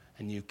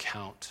and you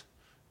count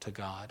to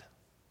God?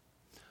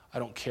 I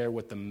don't care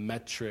what the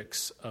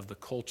metrics of the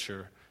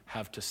culture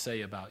have to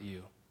say about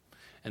you.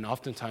 And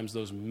oftentimes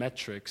those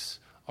metrics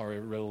are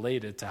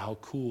related to how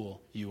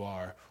cool you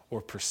are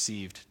or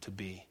perceived to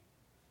be.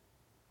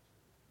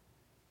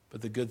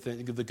 But the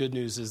good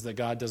news is that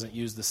God doesn't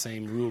use the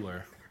same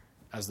ruler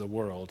as the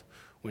world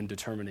when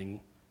determining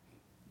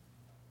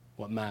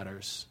what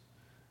matters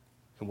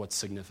and what's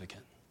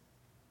significant.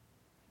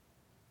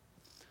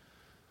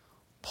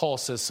 Paul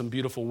says some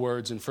beautiful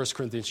words in 1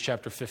 Corinthians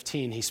chapter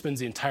 15. He spends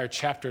the entire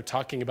chapter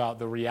talking about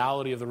the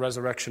reality of the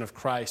resurrection of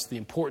Christ, the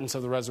importance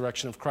of the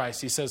resurrection of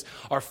Christ. He says,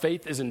 our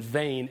faith is in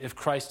vain if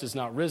Christ is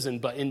not risen,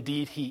 but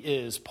indeed He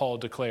is, Paul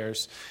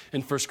declares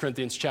in 1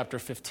 Corinthians chapter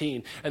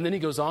 15. And then he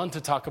goes on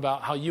to talk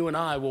about how you and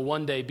I will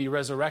one day be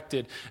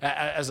resurrected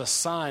as a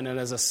sign and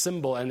as a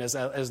symbol and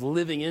as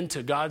living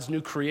into God's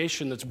new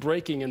creation that's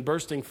breaking and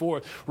bursting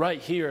forth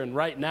right here and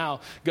right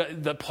now.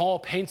 That Paul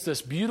paints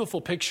this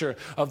beautiful picture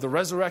of the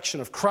resurrection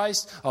of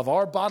Christ, of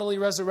our bodily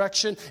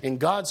resurrection in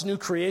God's new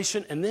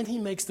creation. And then he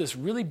makes this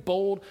really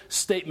bold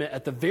statement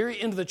at the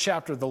very end of the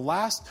chapter, the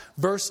last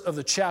verse of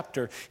the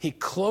chapter. He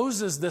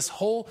closes this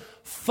whole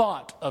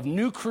thought of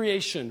new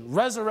creation,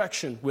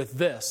 resurrection with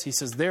this. He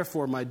says,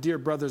 therefore, my dear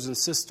brothers and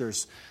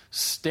sisters,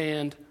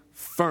 stand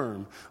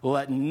firm.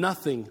 Let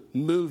nothing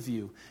move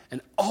you. And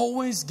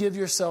always give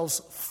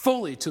yourselves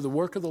fully to the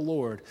work of the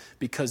Lord,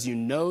 because you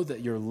know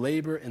that your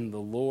labor in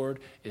the Lord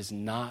is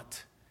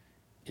not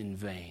in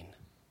vain.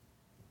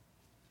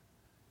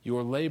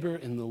 Your labor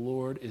in the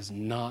Lord is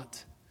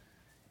not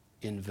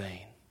in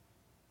vain.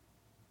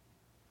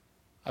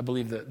 I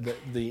believe that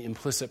the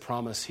implicit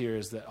promise here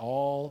is that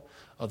all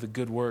of the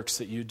good works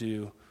that you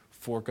do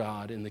for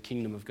God in the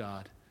kingdom of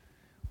God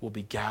will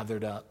be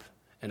gathered up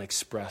and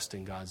expressed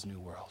in God's new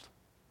world.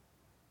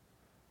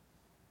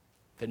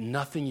 That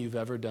nothing you've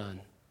ever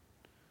done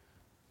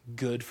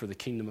good for the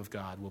kingdom of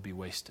God will be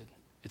wasted.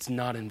 It's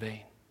not in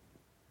vain.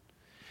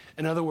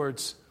 In other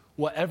words,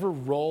 whatever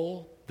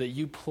role that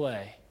you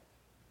play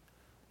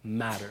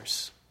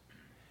matters,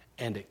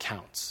 and it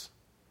counts.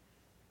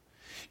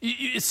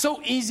 It's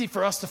so easy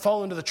for us to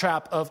fall into the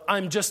trap of,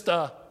 I'm just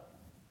a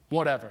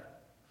whatever.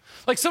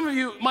 Like some of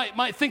you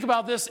might think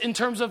about this in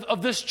terms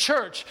of this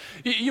church.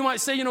 You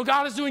might say,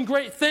 God is doing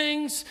great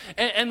things,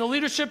 and the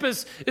leadership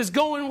is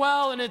going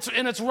well, and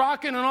it's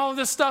rocking and all of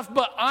this stuff,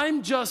 but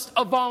I'm just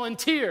a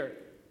volunteer.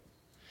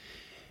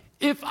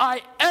 If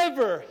I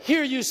ever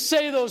hear you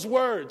say those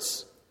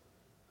words,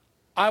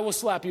 I will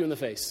slap you in the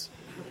face.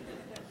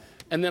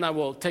 And then I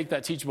will take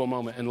that teachable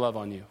moment and love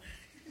on you.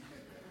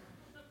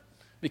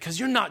 Because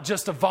you're not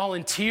just a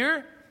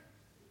volunteer.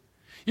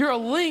 You're a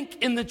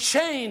link in the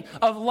chain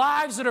of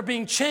lives that are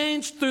being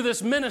changed through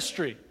this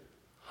ministry.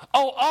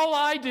 Oh, all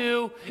I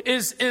do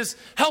is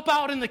help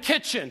out in the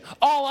kitchen.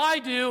 All I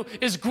do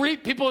is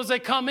greet people as they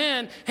come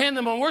in, hand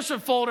them a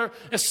worship folder,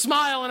 a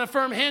smile and a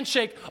firm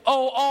handshake.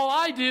 Oh, all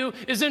I do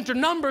is enter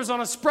numbers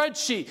on a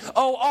spreadsheet.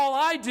 Oh, all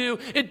I do,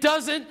 it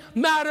doesn't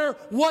matter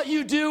what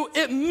you do,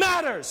 it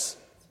matters.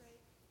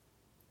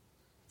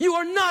 You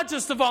are not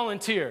just a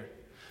volunteer,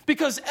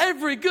 because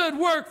every good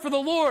work for the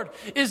Lord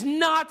is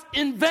not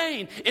in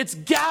vain. It's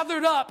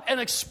gathered up and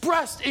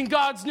expressed in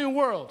God's new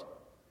world.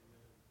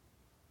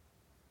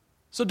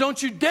 So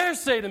don't you dare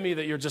say to me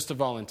that you're just a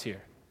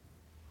volunteer,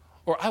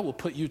 or I will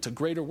put you to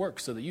greater work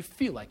so that you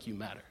feel like you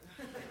matter.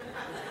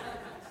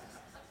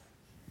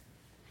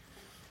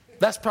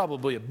 That's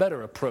probably a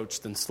better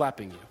approach than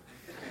slapping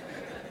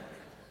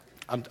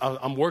you.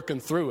 I'm working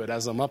through it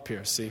as I'm up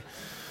here, see?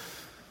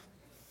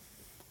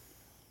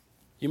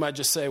 You might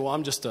just say, well,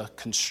 I'm just a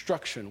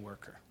construction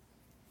worker,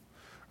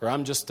 or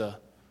I'm just a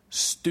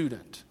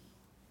student,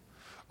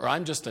 or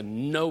I'm just a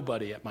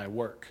nobody at my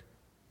work.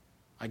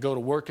 I go to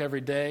work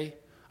every day.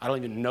 I don't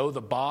even know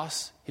the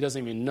boss. He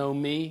doesn't even know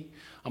me.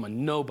 I'm a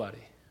nobody.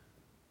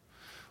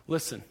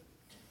 Listen,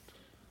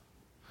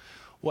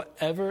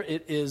 whatever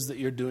it is that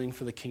you're doing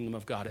for the kingdom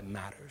of God, it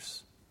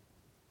matters.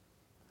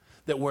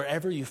 That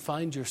wherever you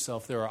find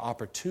yourself, there are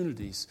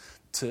opportunities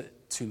to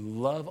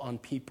love on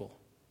people.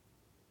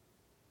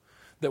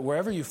 That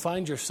wherever you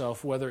find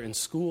yourself, whether in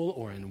school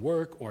or in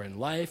work or in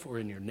life or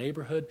in your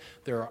neighborhood,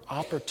 there are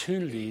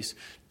opportunities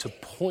to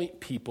point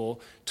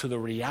people to the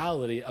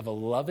reality of a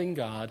loving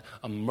God,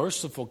 a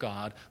merciful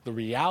God, the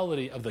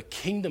reality of the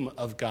kingdom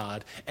of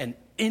God, and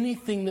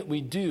anything that we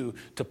do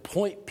to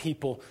point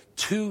people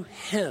to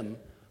Him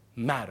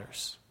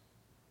matters.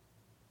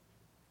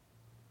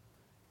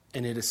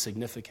 And it is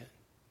significant.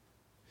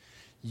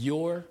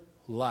 Your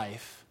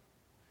life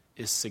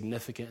is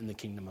significant in the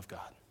kingdom of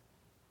God.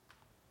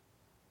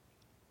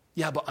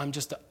 Yeah, but I'm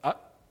just I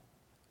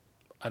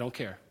don't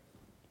care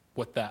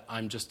what that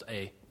I'm just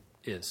a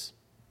is.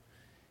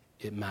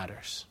 It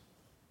matters.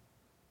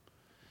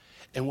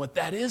 And what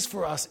that is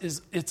for us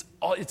is it's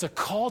a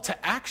call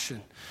to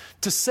action.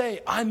 To say,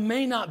 I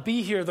may not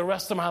be here the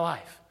rest of my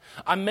life.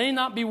 I may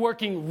not be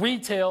working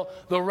retail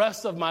the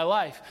rest of my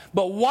life.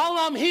 But while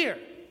I'm here,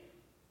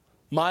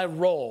 my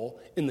role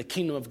in the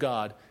kingdom of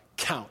God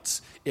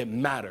counts. It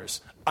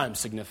matters. I'm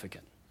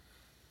significant.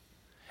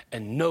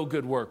 And no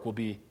good work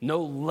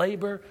no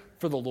labor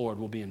for the Lord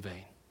will be in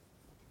vain.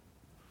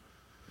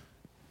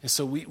 And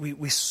so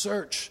we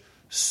search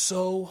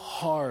so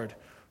hard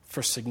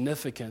for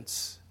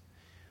significance.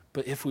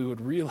 But if we would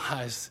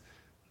realize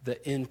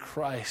that in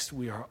Christ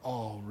we are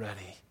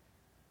already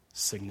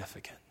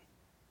significant.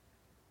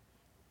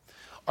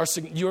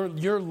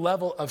 Your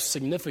level of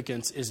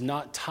significance is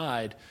not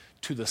tied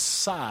to the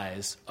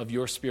size of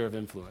your sphere of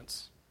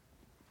influence.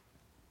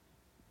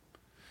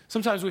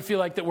 Sometimes we feel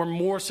like that we're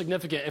more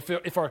significant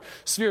if our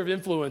sphere of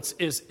influence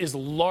is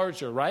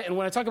larger, right? And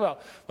when I talk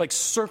about like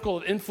circle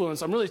of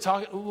influence, I'm really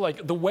talking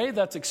like the way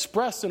that's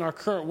expressed in our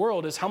current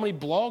world is how many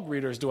blog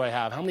readers do I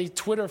have? How many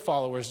Twitter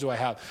followers do I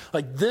have?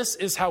 Like this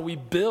is how we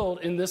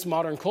build in this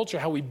modern culture,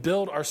 how we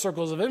build our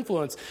circles of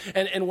influence.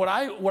 And what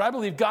I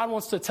believe God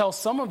wants to tell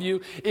some of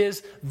you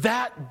is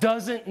that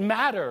doesn't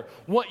matter.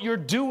 What you're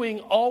doing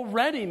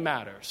already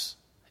matters.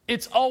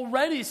 It's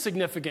already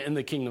significant in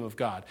the kingdom of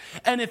God.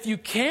 And if you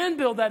can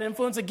build that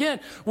influence, again,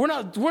 we're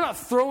not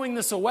throwing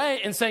this away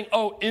and saying,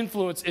 oh,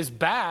 influence is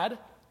bad.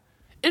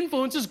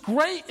 Influence is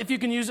great if you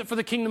can use it for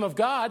the kingdom of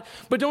God,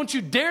 but don't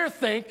you dare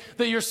think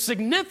that your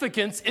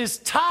significance is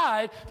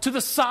tied to the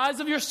size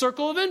of your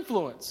circle of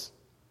influence,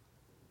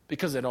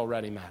 because it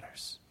already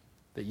matters.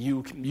 That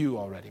you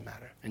already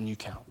matter and you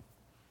count.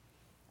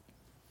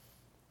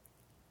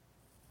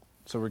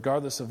 So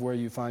regardless of where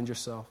you find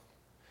yourself,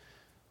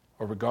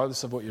 or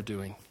regardless of what you're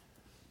doing,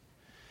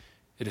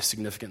 it is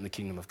significant in the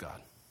kingdom of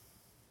God.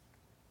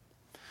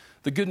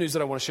 The good news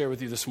that I want to share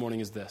with you this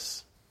morning is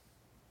this.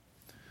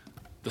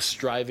 The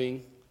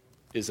striving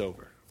is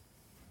over.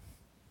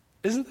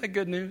 Isn't that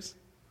good news?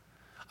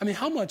 I mean,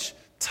 how much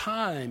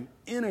time,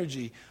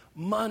 energy,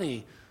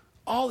 money,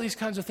 all these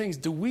kinds of things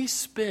do we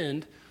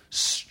spend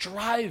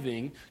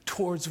striving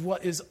towards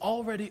what is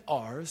already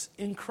ours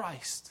in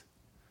Christ?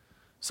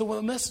 So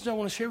the message I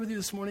want to share with you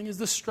this morning is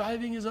the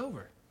striving is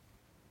over.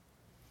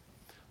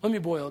 Let me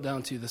boil it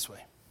down to you this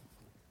way.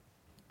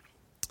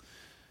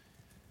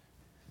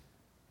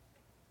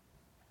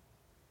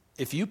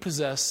 If you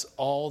possess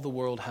all the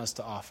world has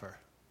to offer,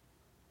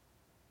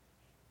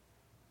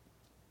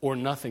 or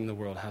nothing the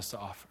world has to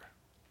offer,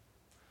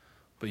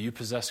 but you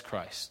possess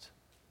Christ,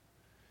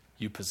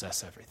 you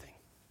possess everything.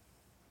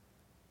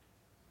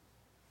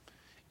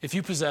 If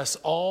you possess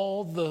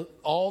all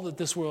that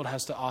this world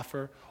has to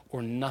offer,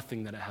 or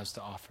nothing that it has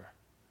to offer,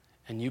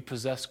 and you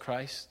possess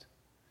Christ,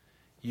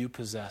 you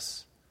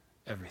possess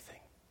everything.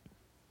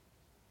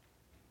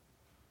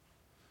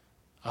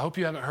 I hope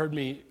you haven't heard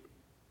me.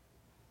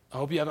 I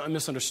hope you haven't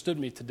misunderstood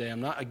me today.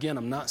 I'm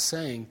not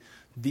saying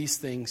these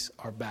things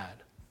are bad,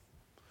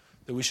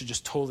 that we should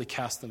just totally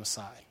cast them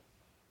aside.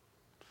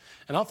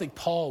 And I don't think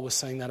Paul was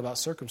saying that about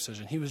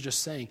circumcision. He was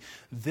just saying,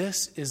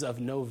 this is of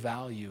no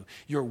value.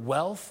 Your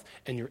wealth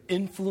and your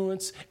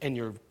influence and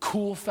your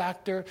cool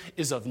factor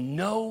is of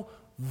no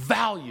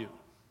value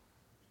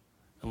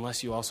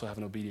unless you also have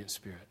an obedient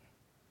spirit.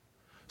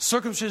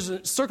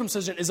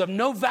 Circumcision is of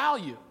no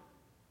value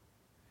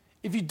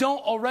if you don't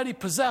already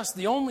possess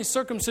the only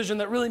circumcision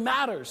that really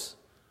matters,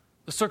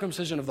 the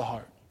circumcision of the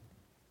heart.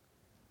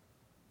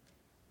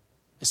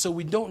 And so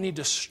we don't need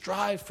to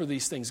strive for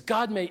these things.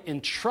 God may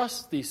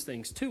entrust these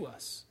things to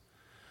us,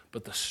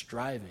 but the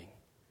striving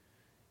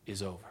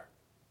is over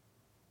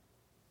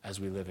as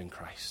we live in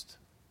Christ.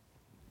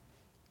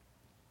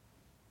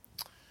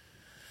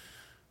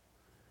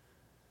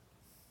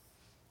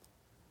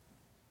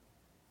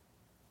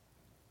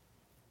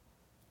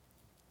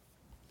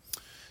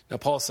 Now,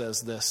 Paul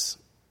says this.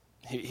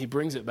 He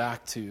brings it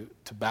back to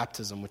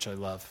baptism, which I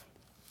love.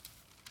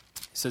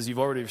 He says, you've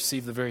already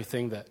received the very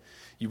thing that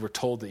you were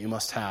told that you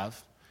must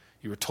have.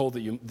 You were told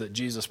that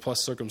Jesus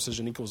plus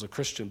circumcision equals a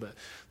Christian, but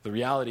the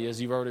reality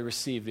is you've already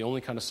received the only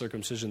kind of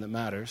circumcision that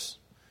matters.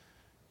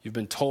 You've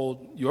been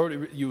told,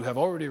 you have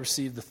already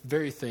received the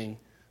very thing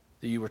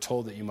that you were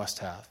told that you must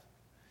have.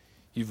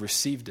 You've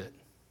received it.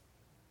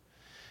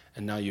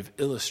 And now you've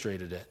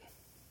illustrated it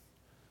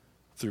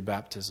through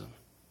baptism,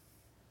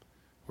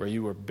 where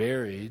you were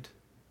buried,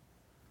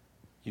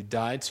 you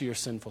died to your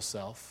sinful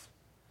self,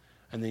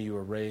 and then you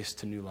were raised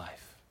to new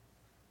life.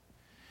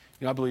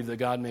 You know, I believe that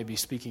God may be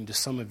speaking to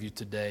some of you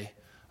today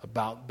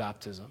about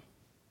baptism.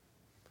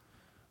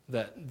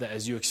 That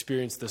as you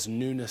experience this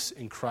newness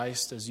in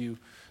Christ, as you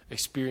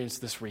experience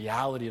this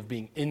reality of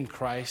being in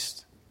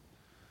Christ,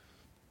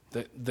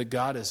 that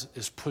God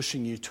is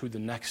pushing you to the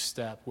next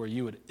step where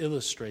you would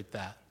illustrate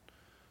that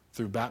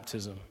through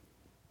baptism,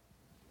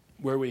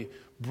 where we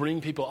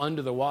bring people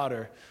under the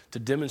water to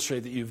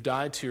demonstrate that you've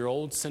died to your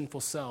old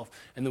sinful self,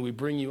 and then we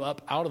bring you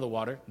up out of the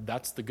water.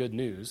 That's the good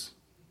news,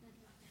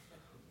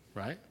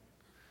 right?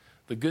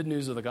 The good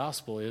news of the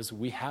gospel is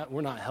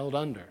we're not held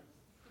under.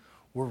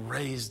 We're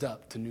raised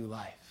up to new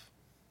life.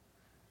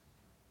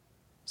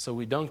 So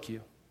we dunk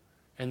you,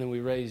 and then we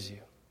raise you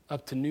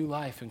up to new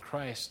life in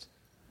Christ.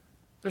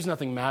 There's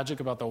nothing magic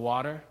about the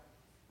water.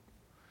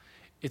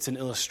 It's an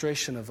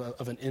illustration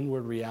of an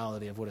inward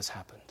reality of what has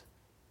happened.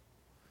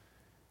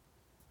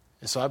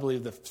 And so I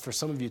believe that for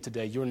some of you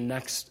today, your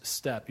next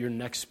step, your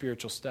next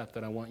spiritual step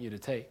that I want you to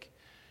take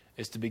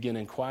is to begin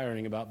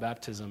inquiring about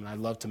baptism. And I'd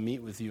love to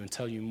meet with you and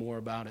tell you more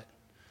about it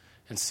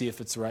and see if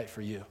it's right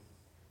for you.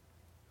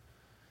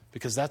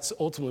 Because that's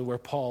ultimately where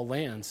Paul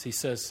lands. He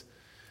says,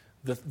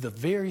 the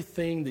very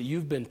thing that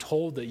you've been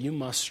told that you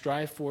must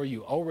strive for,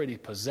 you already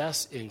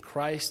possess in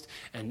Christ.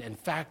 And in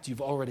fact,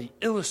 you've already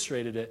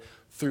illustrated it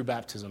through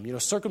baptism. You know,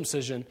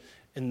 circumcision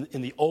in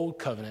the old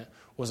covenant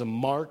was a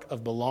mark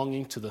of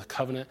belonging to the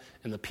covenant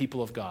and the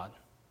people of God.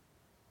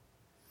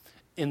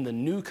 In the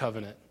new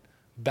covenant,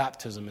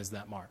 baptism is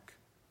that mark.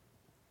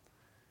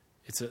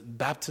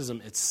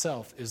 Baptism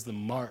itself is the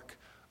mark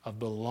of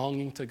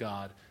belonging to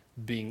God,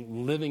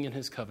 living in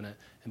his covenant,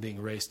 and being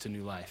raised to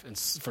new life. And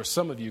for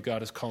some of you,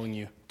 God is calling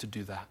you to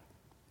do that.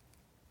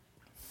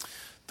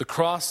 The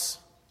cross,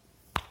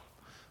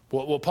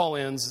 well, Paul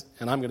ends,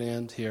 and I'm going to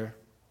end here.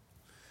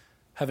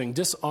 Having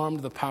disarmed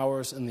the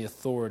powers and the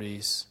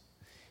authorities,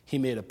 he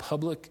made a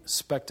public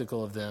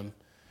spectacle of them,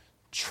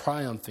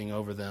 triumphing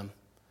over them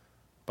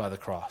by the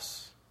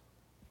cross.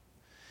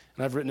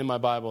 And I've written in my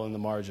Bible in the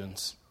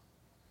margins,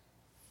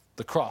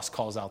 the cross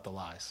calls out the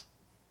lies.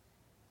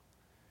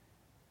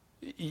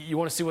 You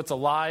want to see what's a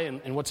lie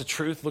and what's a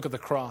truth? Look at the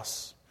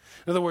cross.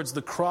 In other words,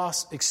 the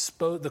cross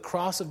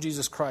of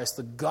Jesus Christ,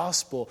 the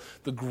gospel,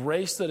 the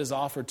grace that is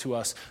offered to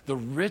us, the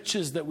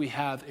riches that we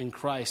have in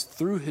Christ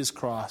through his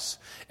cross,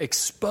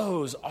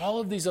 expose all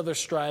of these other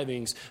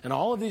strivings and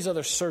all of these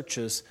other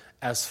searches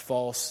as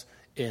false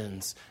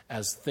ends,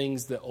 as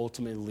things that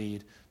ultimately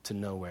lead to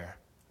nowhere.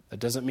 That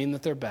doesn't mean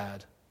that they're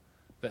bad.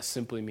 That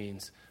simply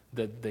means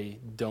that they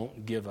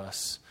don't give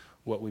us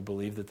what we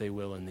believe that they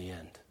will in the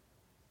end.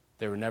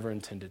 They were never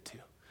intended to.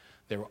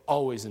 They were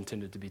always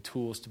intended to be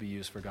tools to be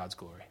used for God's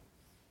glory.